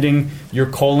defending your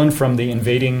colon from the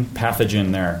invading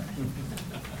pathogen there.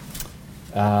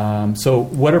 So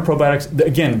what are probiotics?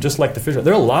 Again, just like the fish,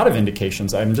 there are a lot of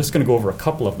indications. I'm just going to go over a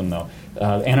couple of them, though.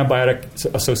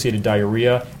 Antibiotic-associated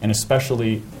diarrhea, and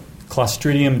especially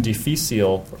Clostridium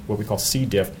difficile, what we call C.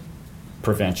 diff,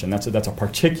 prevention. That's a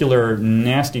particular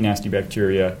nasty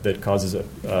bacteria that causes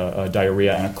a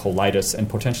diarrhea and a colitis, and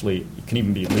potentially can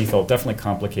even be lethal. It definitely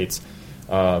complicates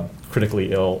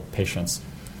critically ill patients.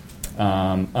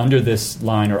 Under this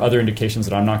line are other indications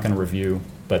that I'm not going to review,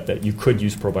 but that you could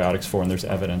use probiotics for, and there's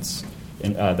evidence. The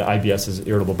IBS is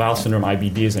irritable bowel syndrome.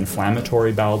 IBD is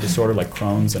inflammatory bowel disorder like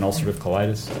Crohn's and ulcerative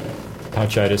colitis.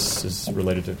 Pouchitis is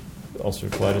related to ulcerative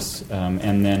colitis.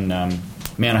 And then,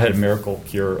 I had a miracle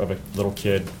cure of a little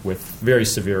kid with very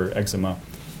severe eczema.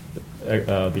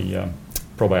 The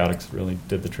probiotics really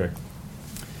did the trick.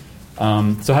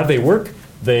 So how do they work?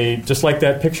 They, just like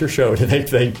that picture showed,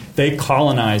 they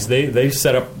colonize. They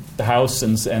set up the house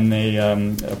and they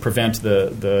prevent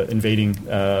the invading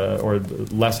or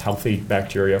the less healthy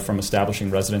bacteria from establishing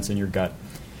residence in your gut.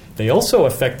 They also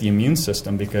affect the immune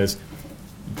system because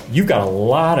you've got a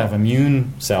lot of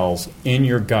immune cells in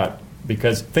your gut.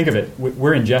 Because think of it,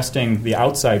 we're ingesting the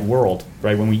outside world,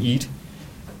 right? When we eat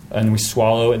and we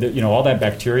swallow, all that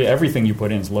bacteria, everything you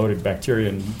put in is loaded with bacteria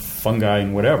and fungi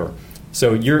and whatever.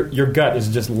 So your gut is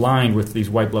just lined with these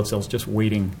white blood cells, just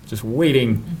waiting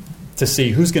to see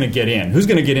who's going to get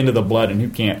into the blood and who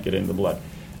can't get into the blood.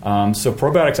 So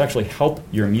probiotics actually help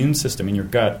your immune system in your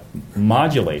gut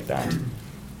modulate that,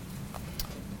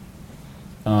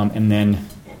 and then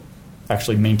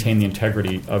actually maintain the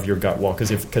integrity of your gut wall.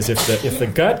 Because if the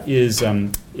gut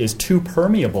is too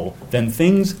permeable, then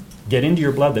things get into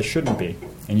your blood that shouldn't be,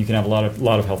 and you can have a lot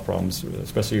of health problems,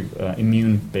 especially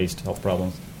immune-based health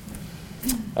problems.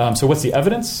 So what's the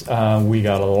evidence? We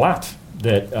got a lot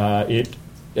that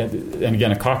and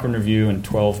again, a Cochrane review and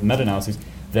 12 meta-analyses,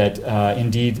 that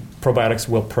indeed probiotics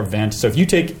will prevent. So if you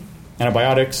take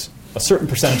antibiotics, a certain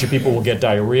percentage of people will get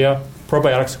diarrhea.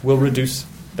 Probiotics will reduce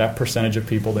that percentage of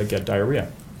people that get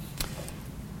diarrhea.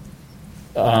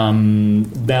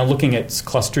 Now looking at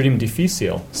Clostridium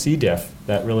difficile, C. diff,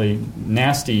 that really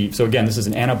nasty. So again, this is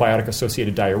an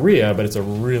antibiotic-associated diarrhea, but it's a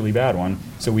really bad one.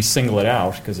 So we single it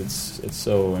out because it's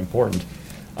so important.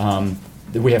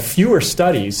 We have fewer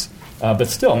studies, but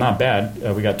still not bad.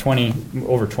 We got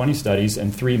over 20 studies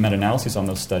and 3 meta-analyses on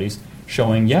those studies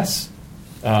showing yes,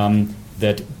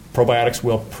 that probiotics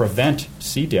will prevent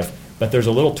C. diff. But there's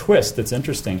a little twist that's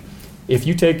interesting. if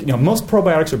you take, most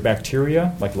probiotics are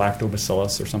bacteria, like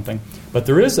lactobacillus or something, but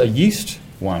there is a yeast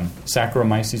one,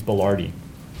 Saccharomyces boulardii.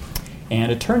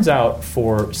 And it turns out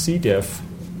for C. diff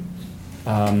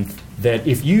that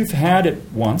if you've had it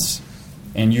once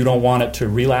and you don't want it to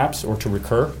relapse or to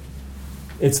recur,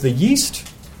 it's the yeast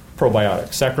probiotic,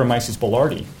 Saccharomyces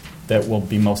boulardii, that will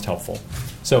be most helpful.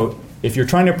 So if you're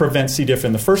trying to prevent C. diff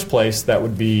in the first place, that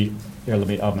would be, I'm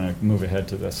going to move ahead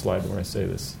to the slide where I say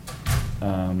this.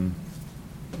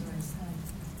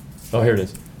 Here it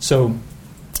is. So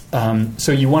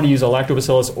you want to use a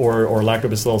lactobacillus or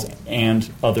lactobacillus and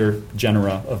other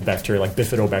genera of bacteria like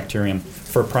bifidobacterium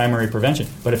for primary prevention.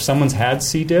 But if someone's had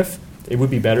C. diff, it would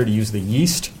be better to use the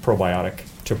yeast probiotic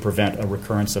to prevent a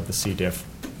recurrence of the C. diff.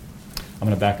 I'm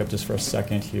going to back up just for a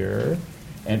second here.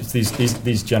 And it's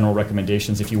these general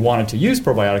recommendations. If you wanted to use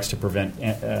probiotics to prevent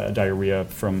diarrhea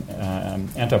from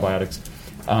antibiotics,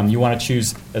 you want to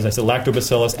choose, as I said,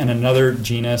 lactobacillus and another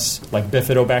genus like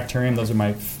bifidobacterium. Those are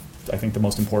I think, the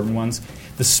most important ones.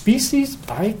 The species,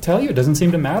 I tell you, it doesn't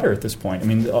seem to matter at this point. I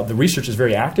mean, the research is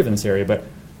very active in this area, but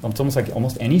it's almost like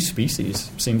almost any species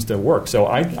seems to work. So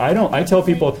I tell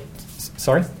people,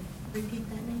 sorry? Repeat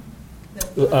that name?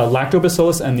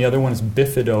 Lactobacillus, and the other one is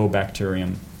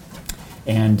bifidobacterium.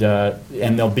 And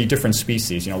there'll be different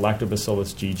species,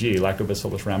 Lactobacillus GG,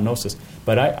 Lactobacillus rhamnosus.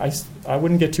 But I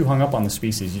wouldn't get too hung up on the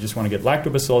species. You just want to get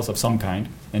Lactobacillus of some kind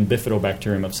and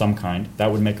Bifidobacterium of some kind.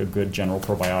 That would make a good general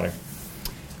probiotic.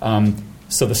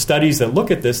 So the studies that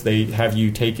look at this, they have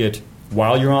you take it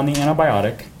while you're on the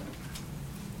antibiotic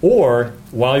or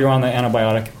while you're on the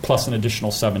antibiotic plus an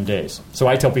additional 7 days. So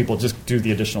I tell people just do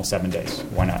the additional 7 days.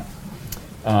 Why not?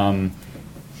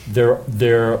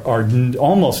 There are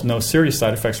almost no serious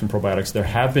side effects from probiotics. There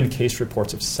have been case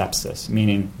reports of sepsis,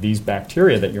 meaning these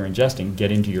bacteria that you're ingesting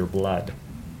get into your blood,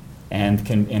 and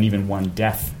even one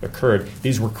death occurred.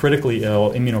 These were critically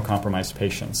ill, immunocompromised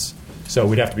patients. So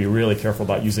we'd have to be really careful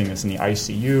about using this in the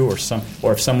ICU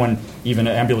or if someone, even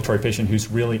an ambulatory patient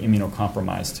who's really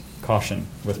immunocompromised. Caution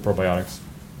with probiotics.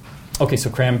 Okay, so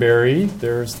cranberry.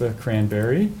 There's the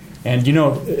cranberry. And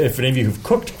if any of you who've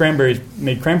cooked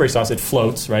made cranberry sauce, it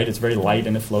floats, right? It's very light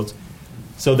and it floats.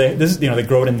 So they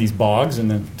grow it in these bogs,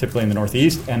 typically in the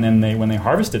Northeast, and then when they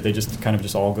harvest it, they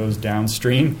just all goes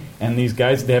downstream. And these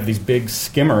guys, they have these big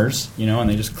skimmers, and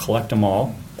they just collect them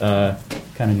all.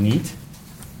 Kind of neat.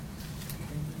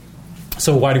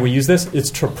 So why do we use this?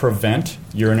 It's to prevent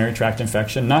urinary tract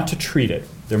infection, not to treat it.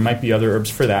 There might be other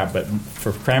herbs for that, but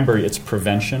for cranberry, it's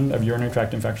prevention of urinary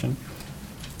tract infection.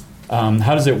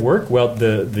 How does it work? Well,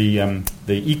 the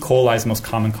E. coli is the most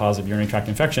common cause of urinary tract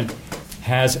infection.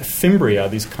 Has fimbria,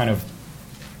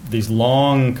 these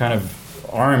long kind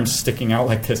of arms sticking out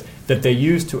like this that they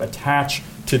use to attach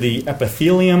to the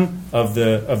epithelium of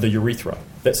the urethra.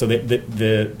 So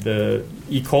the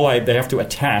E. coli, they have to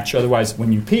attach. Otherwise,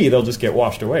 when you pee, they'll just get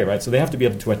washed away, right? So they have to be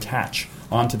able to attach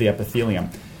onto the epithelium.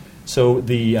 So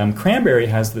the cranberry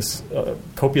has this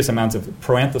copious amounts of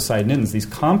proanthocyanins, these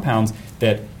compounds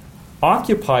that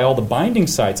occupy all the binding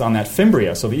sites on that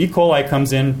fimbria. So the E. coli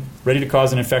comes in ready to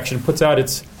cause an infection, puts out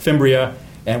its fimbria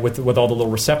and with all the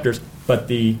little receptors, but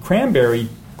the cranberry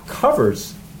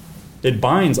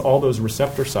binds all those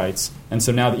receptor sites, and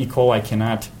so now the E. coli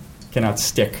cannot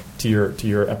stick to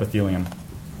your epithelium.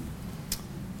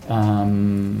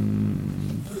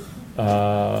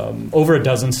 Over a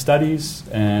dozen studies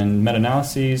and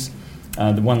meta-analyses.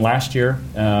 The one last year.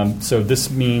 So this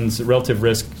means relative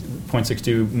risk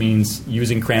 0.62 means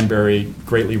using cranberry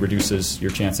greatly reduces your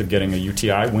chance of getting a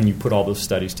UTI when you put all those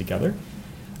studies together.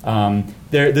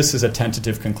 This is a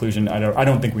tentative conclusion. I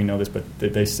don't think we know this, but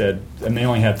they said, and they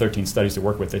only had 13 studies to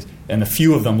work with this, and a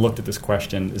few of them looked at this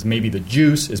question, is maybe the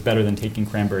juice is better than taking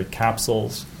cranberry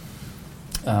capsules.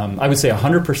 I would say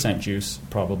 100% juice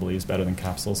probably is better than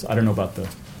capsules. I don't know about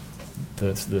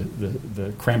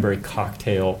the cranberry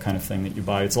cocktail kind of thing that you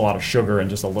buy. It's a lot of sugar and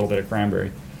just a little bit of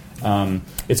cranberry.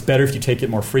 It's better if you take it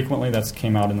more frequently. That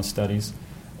came out in the studies.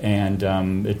 And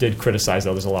it did criticize,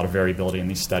 though, there's a lot of variability in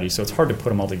these studies, so it's hard to put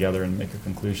them all together and make a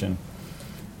conclusion.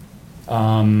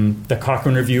 The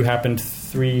Cochrane Review happened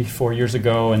 3-4 years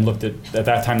ago and looked at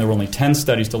that time there were only 10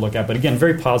 studies to look at, but again,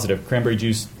 very positive. Cranberry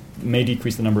juice may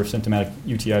decrease the number of symptomatic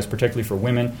UTIs, particularly for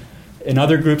women. In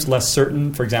other groups, less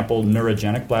certain. For example,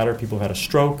 neurogenic bladder, people have had a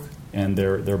stroke and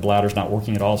their bladder's not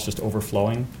working at all, it's just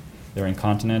overflowing. They're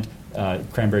incontinent.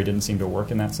 Cranberry didn't seem to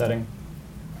work in that setting.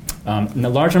 And a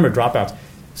large number of dropouts.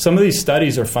 Some of these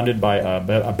studies are funded by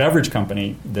a beverage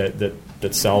company that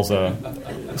sells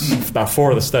about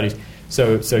 4 of the studies.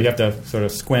 So you have to sort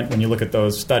of squint when you look at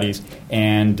those studies,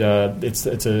 and it's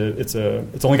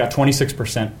only got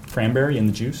 26% cranberry in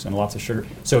the juice and lots of sugar.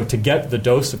 So to get the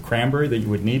dose of cranberry that you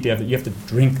would need, you have to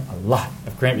drink a lot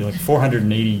of cranberry, like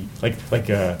 480, like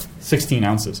 16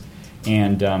 ounces,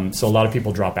 and so a lot of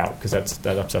people drop out because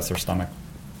that upsets their stomach.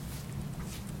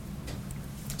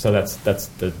 So that's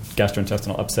the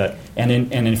gastrointestinal upset, and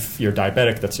if you're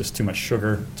diabetic, that's just too much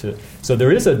sugar. So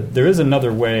there is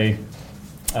another way.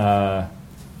 I'm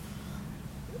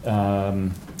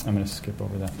going to skip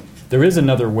over that. There is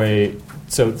another way.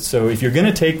 So if you're going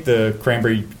to take the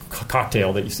cranberry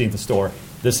cocktail that you see at the store,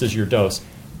 this is your dose.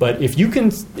 But if you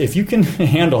can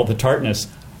handle the tartness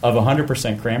of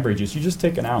 100% cranberry juice, you just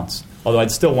take an ounce. Although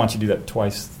I'd still want you to do that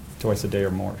twice a day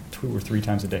or more, 2 or 3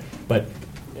 times a day. But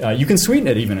you can sweeten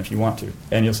it even if you want to,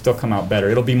 and you'll still come out better.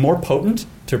 It'll be more potent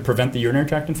to prevent the urinary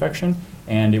tract infection,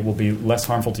 and it will be less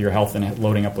harmful to your health than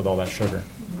loading up with all that sugar.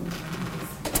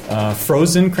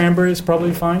 Frozen cranberry is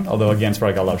probably fine, although, again, it's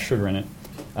probably got a lot of sugar in it.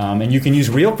 And you can use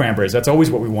real cranberries. That's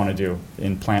always what we want to do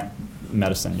in plant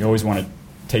medicine. You always want to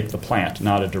take the plant,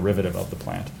 not a derivative of the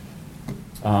plant.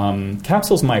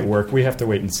 Capsules might work. We have to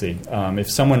wait and see. If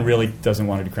someone really doesn't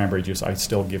want to do cranberry juice, I'd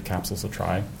still give capsules a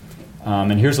try.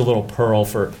 And here's a little pearl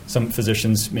for some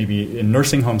physicians, maybe in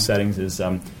nursing home settings, is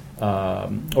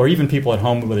or even people at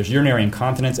home where there's urinary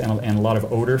incontinence and a lot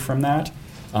of odor from that.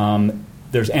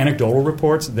 There's anecdotal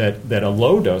reports that a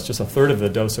low dose, just a third of the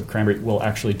dose of cranberry, will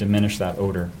actually diminish that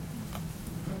odor.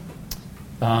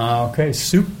 Okay,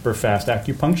 super fast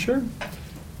acupuncture.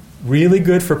 Really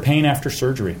good for pain after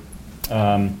surgery.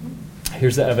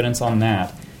 Here's the evidence on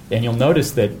that. And you'll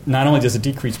notice that not only does it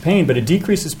decrease pain, but it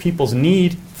decreases people's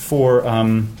need for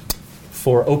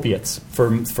opiates,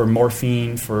 for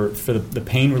morphine, for the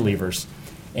pain relievers,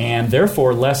 and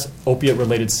therefore less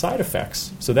opiate-related side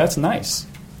effects. So that's nice.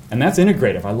 And that's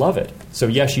integrative. I love it. So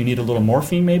yes, you need a little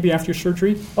morphine maybe after your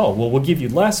surgery. Oh, well, we'll give you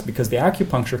less because the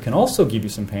acupuncture can also give you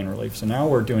some pain relief. So now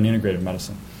we're doing integrative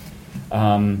medicine.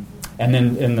 And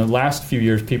then in the last few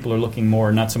years, people are looking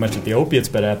more not so much at the opiates,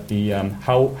 but at the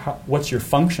what's your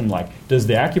function like? Does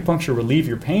the acupuncture relieve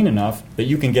your pain enough that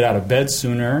you can get out of bed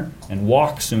sooner and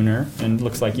walk sooner? And it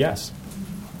looks like yes.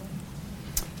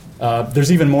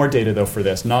 There's even more data though for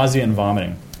this: nausea and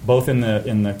vomiting, both in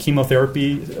the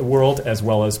chemotherapy world as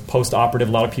well as post-operative.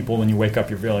 A lot of people, when you wake up,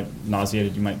 you're feeling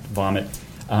nauseated. You might vomit.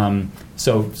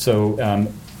 So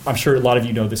I'm sure a lot of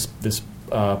you know this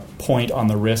point on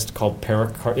the wrist called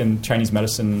in Chinese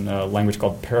medicine language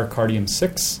called pericardium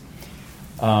 6.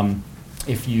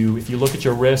 If you look at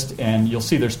your wrist and you'll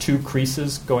see there's 2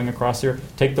 creases going across here.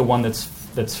 Take the one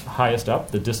that's highest up,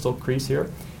 the distal crease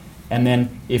here, and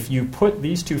then if you put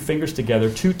these 2 fingers together,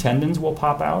 2 tendons will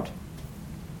pop out.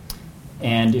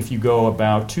 And if you go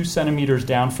about 2 centimeters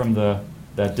down from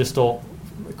that distal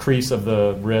crease of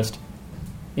the wrist,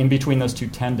 in between those 2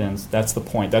 tendons, that's the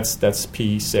point. That's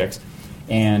P6.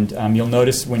 And you'll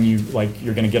notice when you're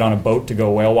going to get on a boat to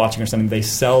go whale watching or something, they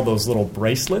sell those little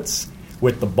bracelets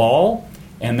with the ball,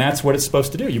 and that's what it's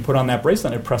supposed to do. You put on that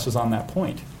bracelet, and it presses on that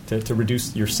point to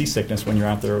reduce your seasickness when you're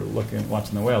out there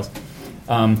watching the whales.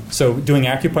 So doing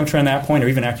acupuncture on that point, or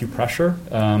even acupressure,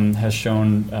 has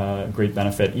shown great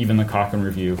benefit. Even the Cochrane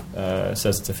Review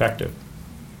says it's effective.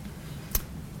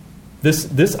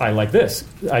 This I like this.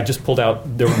 I just pulled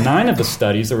out. There were 9 of the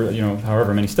studies. There were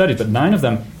however many studies, but 9 of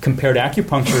them compared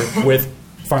acupuncture with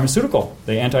pharmaceutical,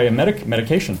 the antiemetic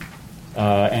medication,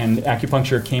 and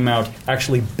acupuncture came out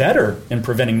actually better in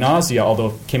preventing nausea,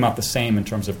 although it came out the same in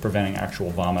terms of preventing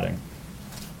actual vomiting.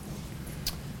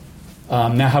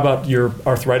 Now, how about your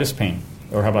arthritis pain?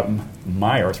 Or how about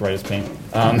my arthritis pain?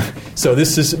 So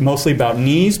this is mostly about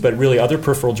knees, but really other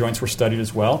peripheral joints were studied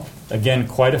as well. Again,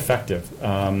 quite effective.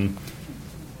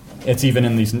 It's even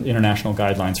in these international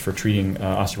guidelines for treating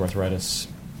osteoarthritis.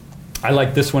 I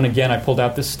like this one again. I pulled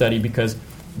out this study because,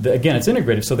 again, it's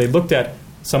integrative. So they looked at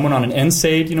someone on an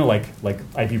NSAID, like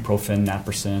ibuprofen,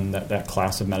 naproxen, that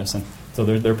class of medicine. So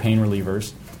they're pain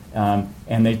relievers.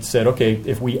 And they said, okay,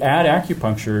 if we add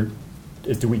acupuncture,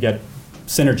 do we get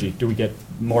synergy? Do we get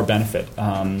more benefit?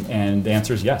 And the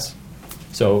answer is yes.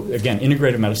 So again,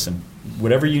 integrative medicine,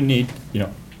 whatever you need,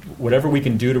 whatever we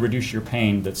can do to reduce your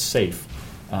pain that's safe.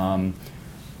 And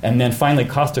then finally,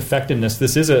 cost effectiveness.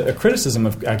 This is a criticism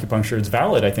of acupuncture. It's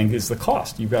valid, I think, is the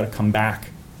cost. You've got to come back.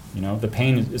 The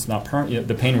pain is not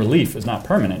the pain relief is not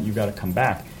permanent. You've got to come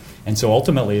back. And so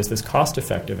ultimately, is this cost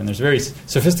effective? And there's very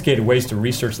sophisticated ways to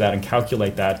research that and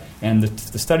calculate that. And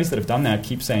the studies that have done that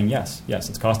keep saying, yes,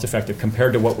 it's cost effective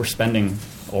compared to what we're spending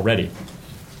already.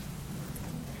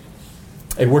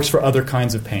 It works for other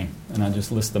kinds of pain. And I'll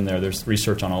just list them there. There's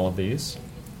research on all of these.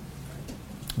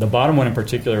 The bottom one in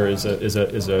particular is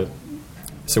a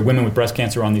so women with breast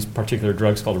cancer are on these particular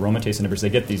drugs called aromatase inhibitors. They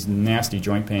get these nasty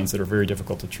joint pains that are very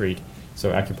difficult to treat.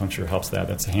 So acupuncture helps that.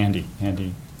 That's handy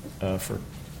for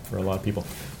a lot of people.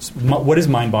 So what is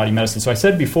mind-body medicine? So I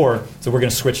said before, so we're going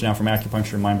to switch now from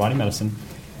acupuncture to mind-body medicine.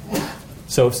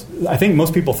 So I think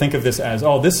most people think of this as,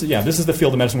 this is the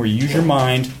field of medicine where you use your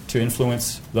mind to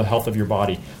influence the health of your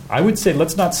body. I would say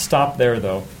let's not stop there,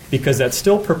 though, because that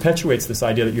still perpetuates this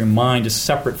idea that your mind is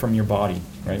separate from your body,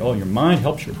 right? Oh, your mind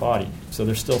helps your body. So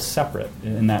they're still separate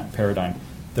in that paradigm.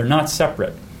 They're not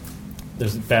separate.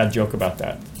 There's a bad joke about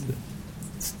that.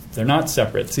 They're not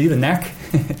separate. See the neck?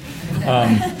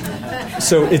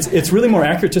 So it's really more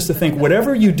accurate just to think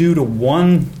whatever you do to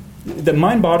one, the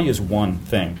mind-body is one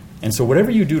thing. And so whatever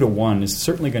you do to one is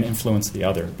certainly going to influence the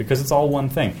other because it's all one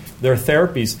thing. There are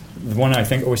therapies. The one I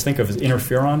always think of is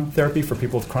interferon therapy for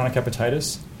people with chronic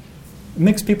hepatitis. It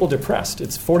makes people depressed.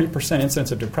 It's 40%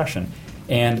 incidence of depression.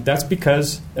 And that's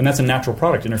that's a natural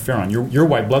product, interferon. Your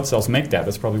white blood cells make that.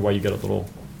 That's probably why you get a little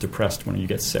depressed when you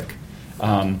get sick.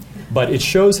 But it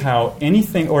shows how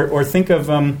anything, or think of,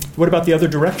 what about the other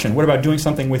direction? What about doing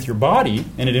something with your body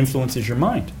and it influences your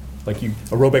mind? Like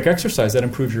aerobic exercise, that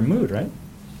improves your mood, right?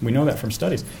 We know that from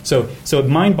studies. So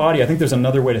mind-body, I think there's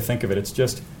another way to think of it. It's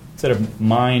just, instead of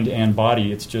mind and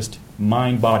body, it's just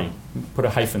mind-body. Put a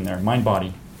hyphen there,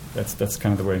 mind-body. That's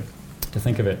kind of the way to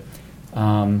think of it.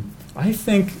 I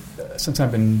think, since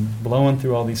I've been blowing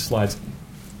through all these slides,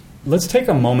 let's take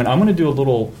a moment. I'm going to do a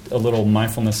little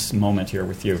mindfulness moment here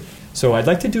with you. So I'd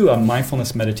like to do a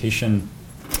mindfulness meditation,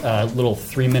 little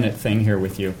 3-minute thing here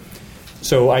with you.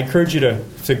 So I encourage you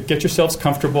to get yourselves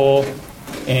comfortable,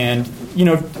 and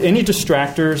any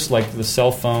distractors like the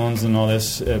cell phones and all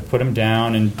this, put them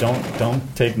down and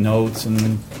don't take notes.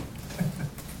 And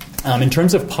in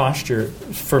terms of posture,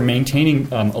 for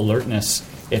maintaining alertness,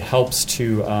 it helps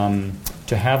to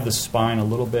have the spine a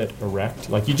little bit erect.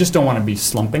 Like you just don't want to be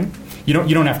slumping. You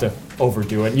don't have to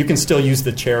overdo it. You can still use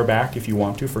the chair back if you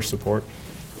want to for support,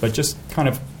 but just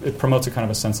it promotes a kind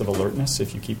of a sense of alertness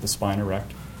if you keep the spine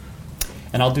erect.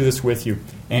 And I'll do this with you.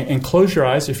 And close your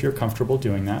eyes if you're comfortable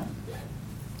doing that.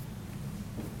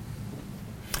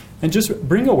 And just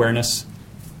bring awareness.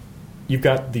 You've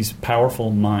got these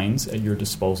powerful minds at your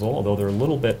disposal, although they're a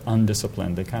little bit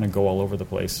undisciplined. They kind of go all over the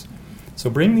place. So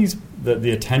bring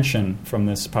the attention from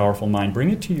this powerful mind, bring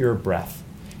it to your breath.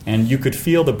 And you could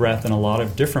feel the breath in a lot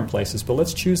of different places, but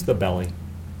let's choose the belly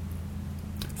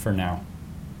for now.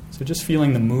 So just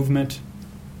feeling the movement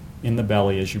in the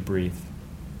belly as you breathe.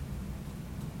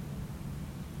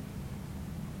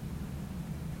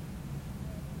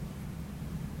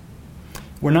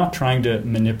 We're not trying to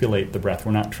manipulate the breath.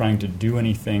 We're not trying to do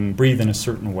anything, breathe in a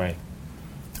certain way.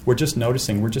 We're just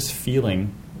noticing, we're just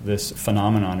feeling this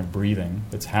phenomenon of breathing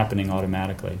that's happening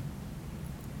automatically.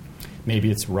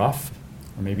 Maybe it's rough,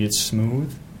 or maybe it's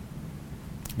smooth.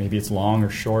 Maybe it's long or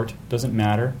short. Doesn't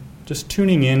matter. Just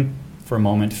tuning in for a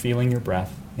moment, feeling your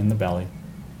breath in the belly.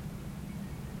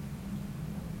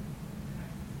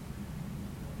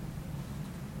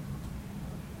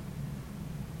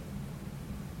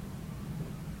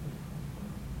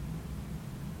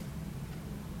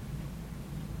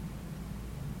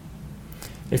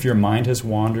 If your mind has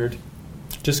wandered,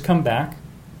 just come back.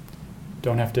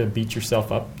 Don't have to beat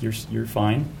yourself up. You're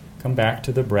fine. Come back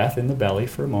to the breath in the belly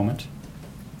for a moment.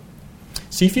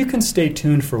 See if you can stay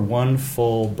tuned for one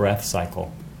full breath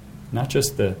cycle. Not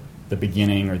just the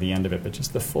beginning or the end of it, but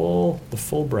just the full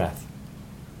breath.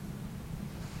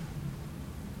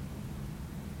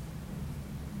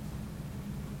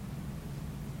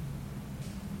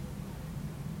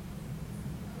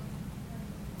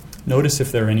 Notice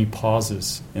if there are any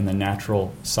pauses in the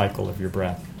natural cycle of your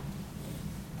breath.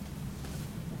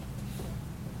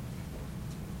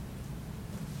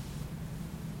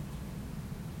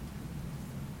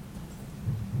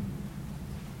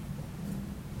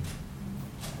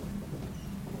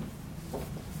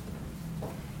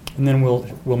 And then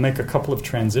we'll make a couple of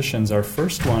transitions. Our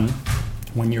first one,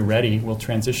 when you're ready, we'll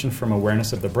transition from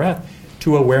awareness of the breath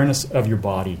to awareness of your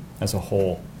body as a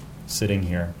whole, sitting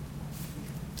here.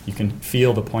 You can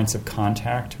feel the points of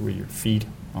contact with your feet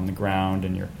on the ground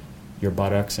and your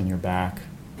buttocks and your back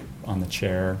on the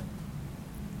chair.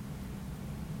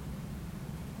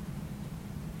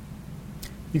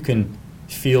 You can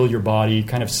feel your body,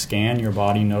 kind of scan your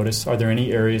body, notice, are there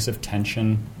any areas of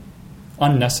tension,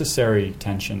 unnecessary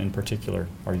tension in particular?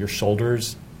 Are your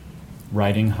shoulders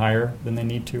riding higher than they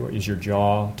need to? Or is your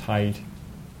jaw tight?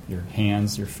 Your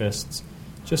hands, your fists?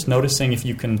 Just noticing if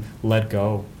you can let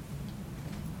go.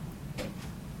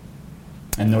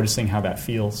 And noticing how that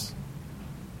feels.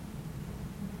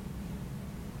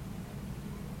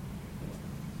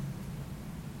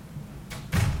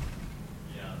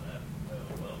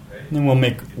 And then we'll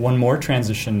make one more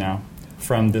transition now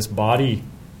from this body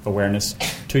awareness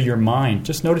to your mind,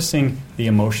 just noticing the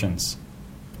emotions.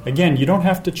 Again, you don't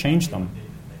have to change them.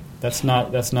 That's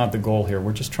not the goal here.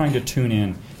 We're just trying to tune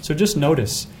in. So just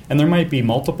notice. And there might be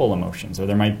multiple emotions, or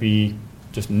there might be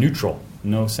just neutral,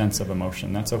 no sense of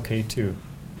emotion. That's okay too.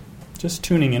 Just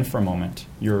tuning in for a moment,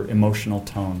 your emotional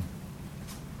tone.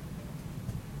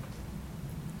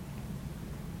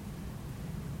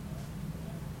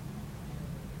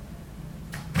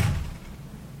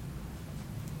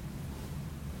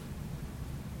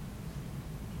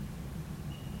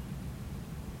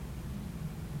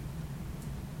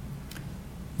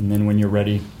 And then when you're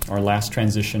ready, our last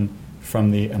transition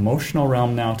from the emotional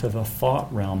realm now to the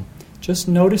thought realm. Just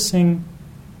noticing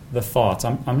the thoughts.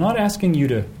 I'm not asking you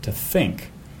to think,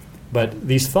 but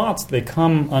these thoughts, they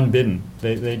come unbidden.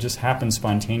 They just happen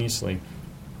spontaneously.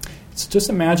 It's just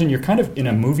imagine you're kind of in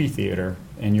a movie theater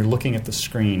and you're looking at the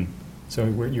screen. So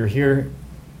you're here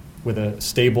with a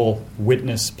stable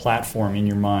witness platform in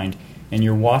your mind, and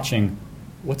you're watching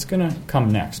what's going to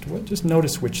come next. Just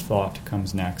notice which thought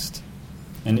comes next.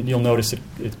 And you'll notice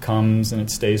it comes and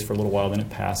it stays for a little while, then it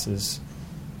passes.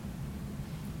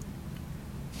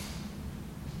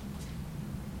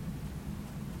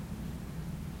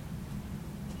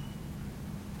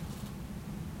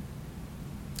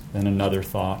 Then another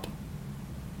thought.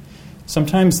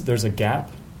 Sometimes there's a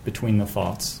gap between the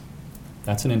thoughts.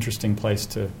 That's an interesting place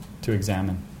to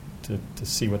examine, to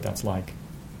see what that's like.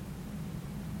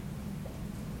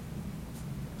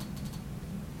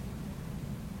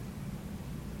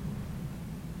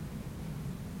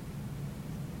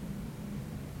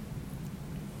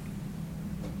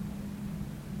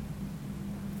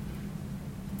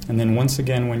 And then once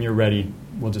again, when you're ready,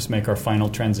 we'll just make our final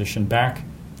transition back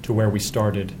to where we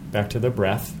started, back to the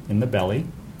breath in the belly.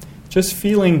 Just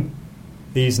feeling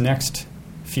these next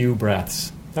few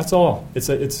breaths. That's all.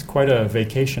 It's quite a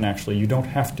vacation, actually. You don't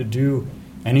have to do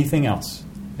anything else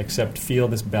except feel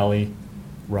this belly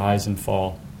rise and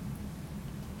fall.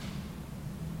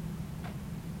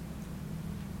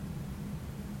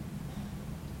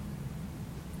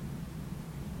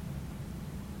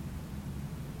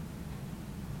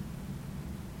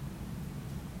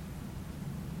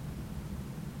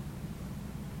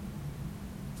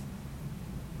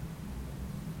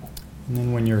 And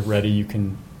then when you're ready, you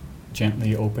can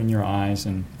gently open your eyes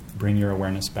and bring your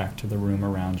awareness back to the room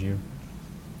around you.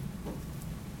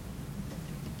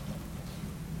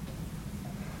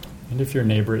 And if your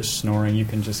neighbor is snoring, you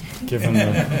can just give him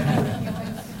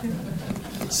the...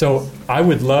 So I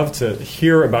would love to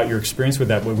hear about your experience with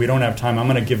that, but we don't have time. I'm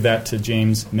going to give that to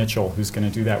James Mitchell, who's going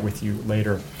to do that with you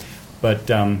later. But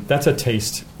that's a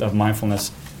taste of mindfulness,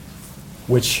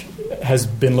 which has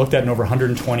been looked at in over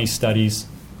 120 studies.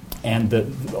 And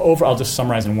I'll just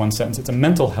summarize in one sentence. It's a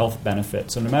mental health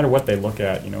benefit. So no matter what they look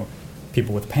at,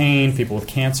 people with pain, people with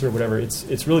cancer, whatever,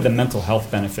 it's really the mental health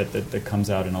benefit that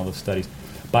comes out in all those studies.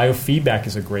 Biofeedback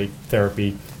is a great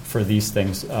therapy for these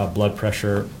things, blood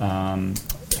pressure,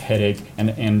 headache,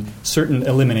 and certain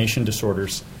elimination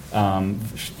disorders.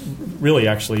 Really,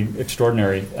 actually,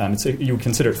 extraordinary. You would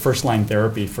consider it first-line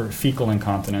therapy for fecal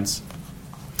incontinence.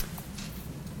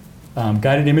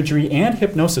 Guided imagery and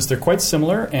hypnosis, they're quite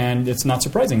similar, and it's not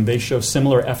surprising. They show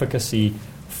similar efficacy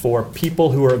for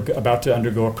people who are about to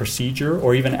undergo a procedure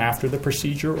or even after the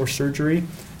procedure or surgery.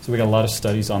 So we got a lot of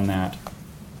studies on that.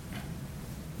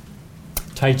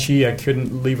 Tai Chi, I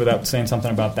couldn't leave without saying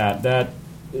something about that. That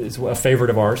is a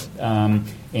favorite of ours,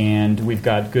 and we've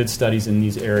got good studies in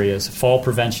these areas. Fall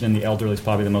prevention in the elderly is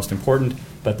probably the most important,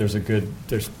 but there's a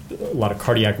lot of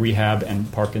cardiac rehab,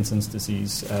 and Parkinson's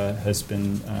disease has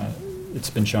been it's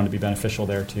been shown to be beneficial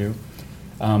there too.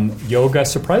 Yoga,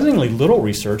 surprisingly little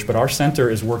research, but our center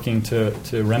is working to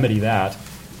remedy that.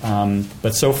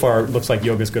 But so far, it looks like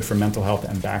yoga is good for mental health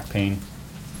and back pain.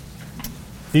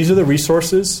 These are the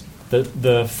resources.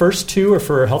 The first two are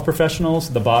for health professionals.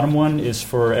 The bottom one is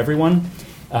for everyone.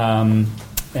 And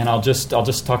I'll just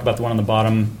talk about the one on the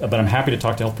bottom, but I'm happy to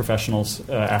talk to health professionals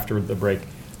after the break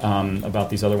about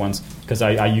these other ones, because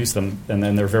I use them, and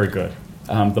then they're very good.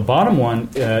 The bottom one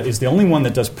is the only one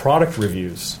that does product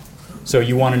reviews. So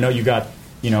you want to know you got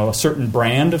a certain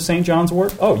brand of St. John's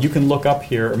wort. Oh, you can look up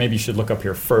here, or maybe you should look up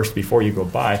here first before you go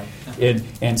buy it,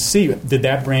 and see, did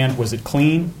that brand, was it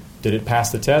clean? Did it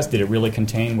pass the test? Did it really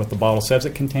contain what the bottle says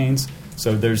it contains?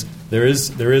 So there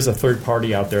is a third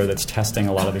party out there that's testing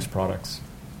a lot of these products.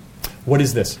 What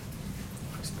is this?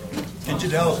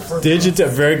 Digitalis purpurea.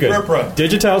 Very good. Purpura.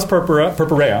 Digitalis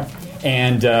purpurea.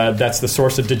 And that's the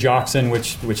source of digoxin,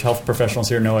 which health professionals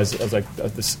here know as like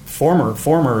this former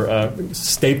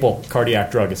staple cardiac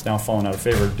drug. It's now fallen out of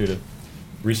favor due to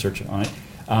research on it.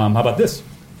 How about this?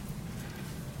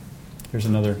 Here's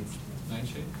another.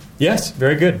 Nightshade? Yes,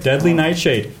 very good. Deadly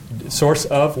nightshade. Source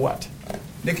of what?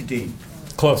 Nicotine.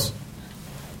 Close.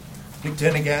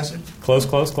 Nicotinic acid. Close.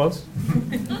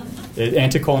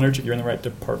 Anticholinergic. You're in the right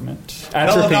department.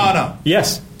 Belladonna.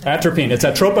 Yes, atropine. It's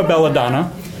Atropa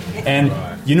belladonna. And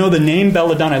you know the name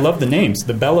belladonna. I love the names.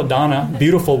 The belladonna,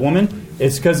 beautiful woman.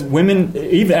 It's because women,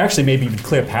 even actually maybe even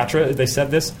Cleopatra, they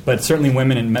said this, but certainly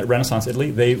women in Renaissance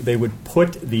Italy, they would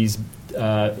put these.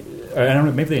 I don't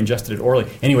know, maybe they ingested it orally.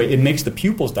 Anyway, it makes the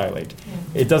pupils dilate.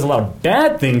 It does a lot of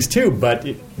bad things too, but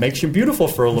it makes you beautiful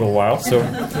for a little while. So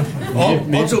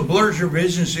also blurs your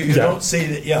vision, so you don't see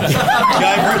that. Yeah,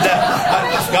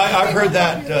 I've heard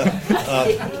that.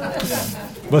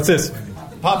 What's this?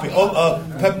 Poppy.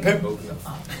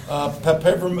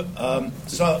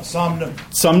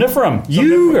 Somniferum.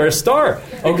 You are a star.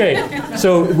 Okay.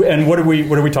 So, and what are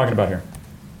we talking about here?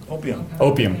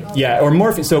 Opium. Yeah, or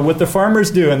morphine. So what the farmers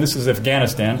do, and this is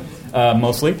Afghanistan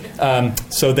mostly,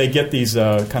 so they get these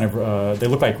they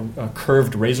look like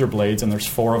curved razor blades, and there's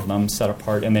 4 of them set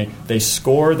apart, and they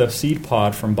score the seed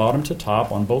pod from bottom to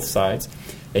top on both sides.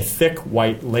 A thick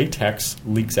white latex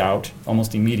leaks out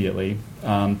almost immediately,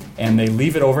 and they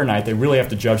leave it overnight. They really have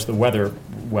to judge the weather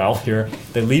well here.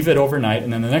 They leave it overnight,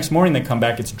 and then the next morning they come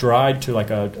back. It's dried to like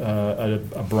a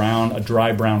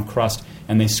dry brown crust,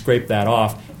 and they scrape that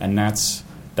off, and that's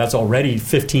already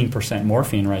 15%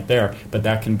 morphine right there. But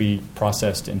that can be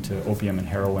processed into opium and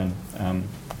heroin.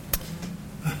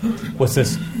 What's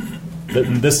this?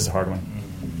 This is a hard one.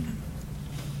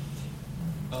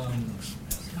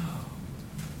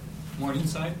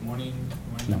 Morning.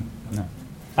 No.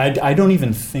 I don't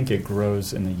even think it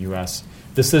grows in the U.S.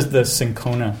 This is the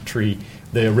cinchona tree,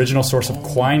 the original source of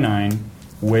quinine,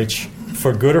 which,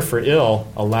 for good or for ill,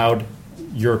 allowed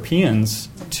Europeans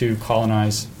to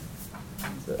colonize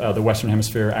the Western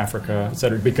Hemisphere, Africa,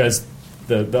 etc., because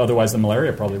otherwise the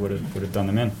malaria probably would have done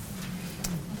them in.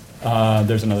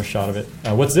 There's another shot of it.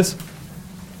 What's this?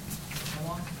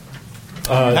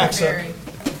 Taxa.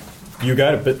 You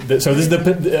got it. But so this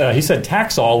is he said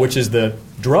Taxol, which is the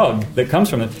drug that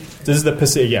comes from it. This is the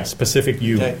Pacific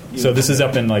U. Okay. So this is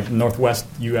up in like northwest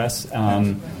U.S.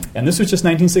 And this was just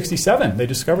 1967. They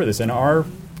discovered this in our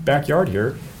backyard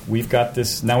here. We've got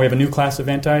this. Now we have a new class of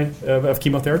of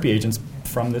chemotherapy agents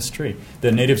from this tree.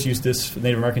 The natives use this.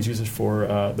 Native Americans use it for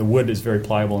the wood is very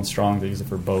pliable and strong. They use it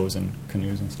for bows and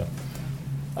canoes and stuff.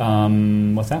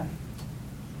 What's that?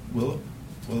 Willow.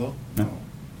 No.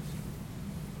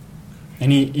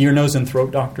 Any ear, nose, and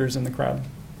throat doctors in the crowd?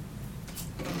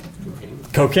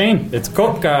 Cocaine. It's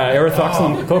coca,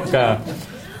 erythroxylum coca.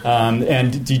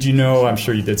 And did you know, I'm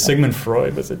sure you did, Sigmund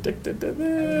Freud was addicted to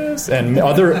this. And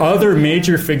other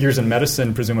major figures in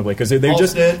medicine, presumably. Because they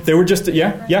were just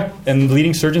and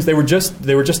leading surgeons, they were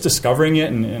just discovering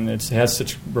it, and it has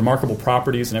such remarkable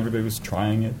properties, and everybody was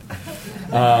trying it.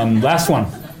 Last one.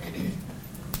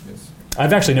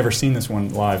 I've actually never seen this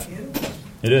one live.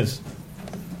 It is.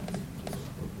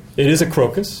 It is a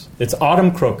crocus. It's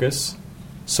autumn crocus,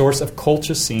 source of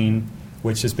colchicine,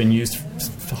 which has been used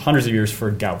for hundreds of years for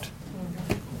gout.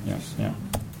 Yeah.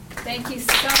 Thank you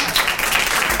so much.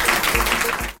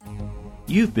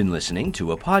 You've been listening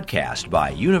to a podcast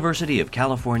by University of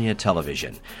California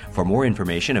Television. For more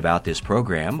information about this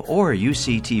program or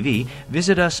UCTV,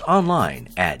 visit us online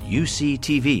at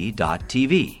uctv.tv.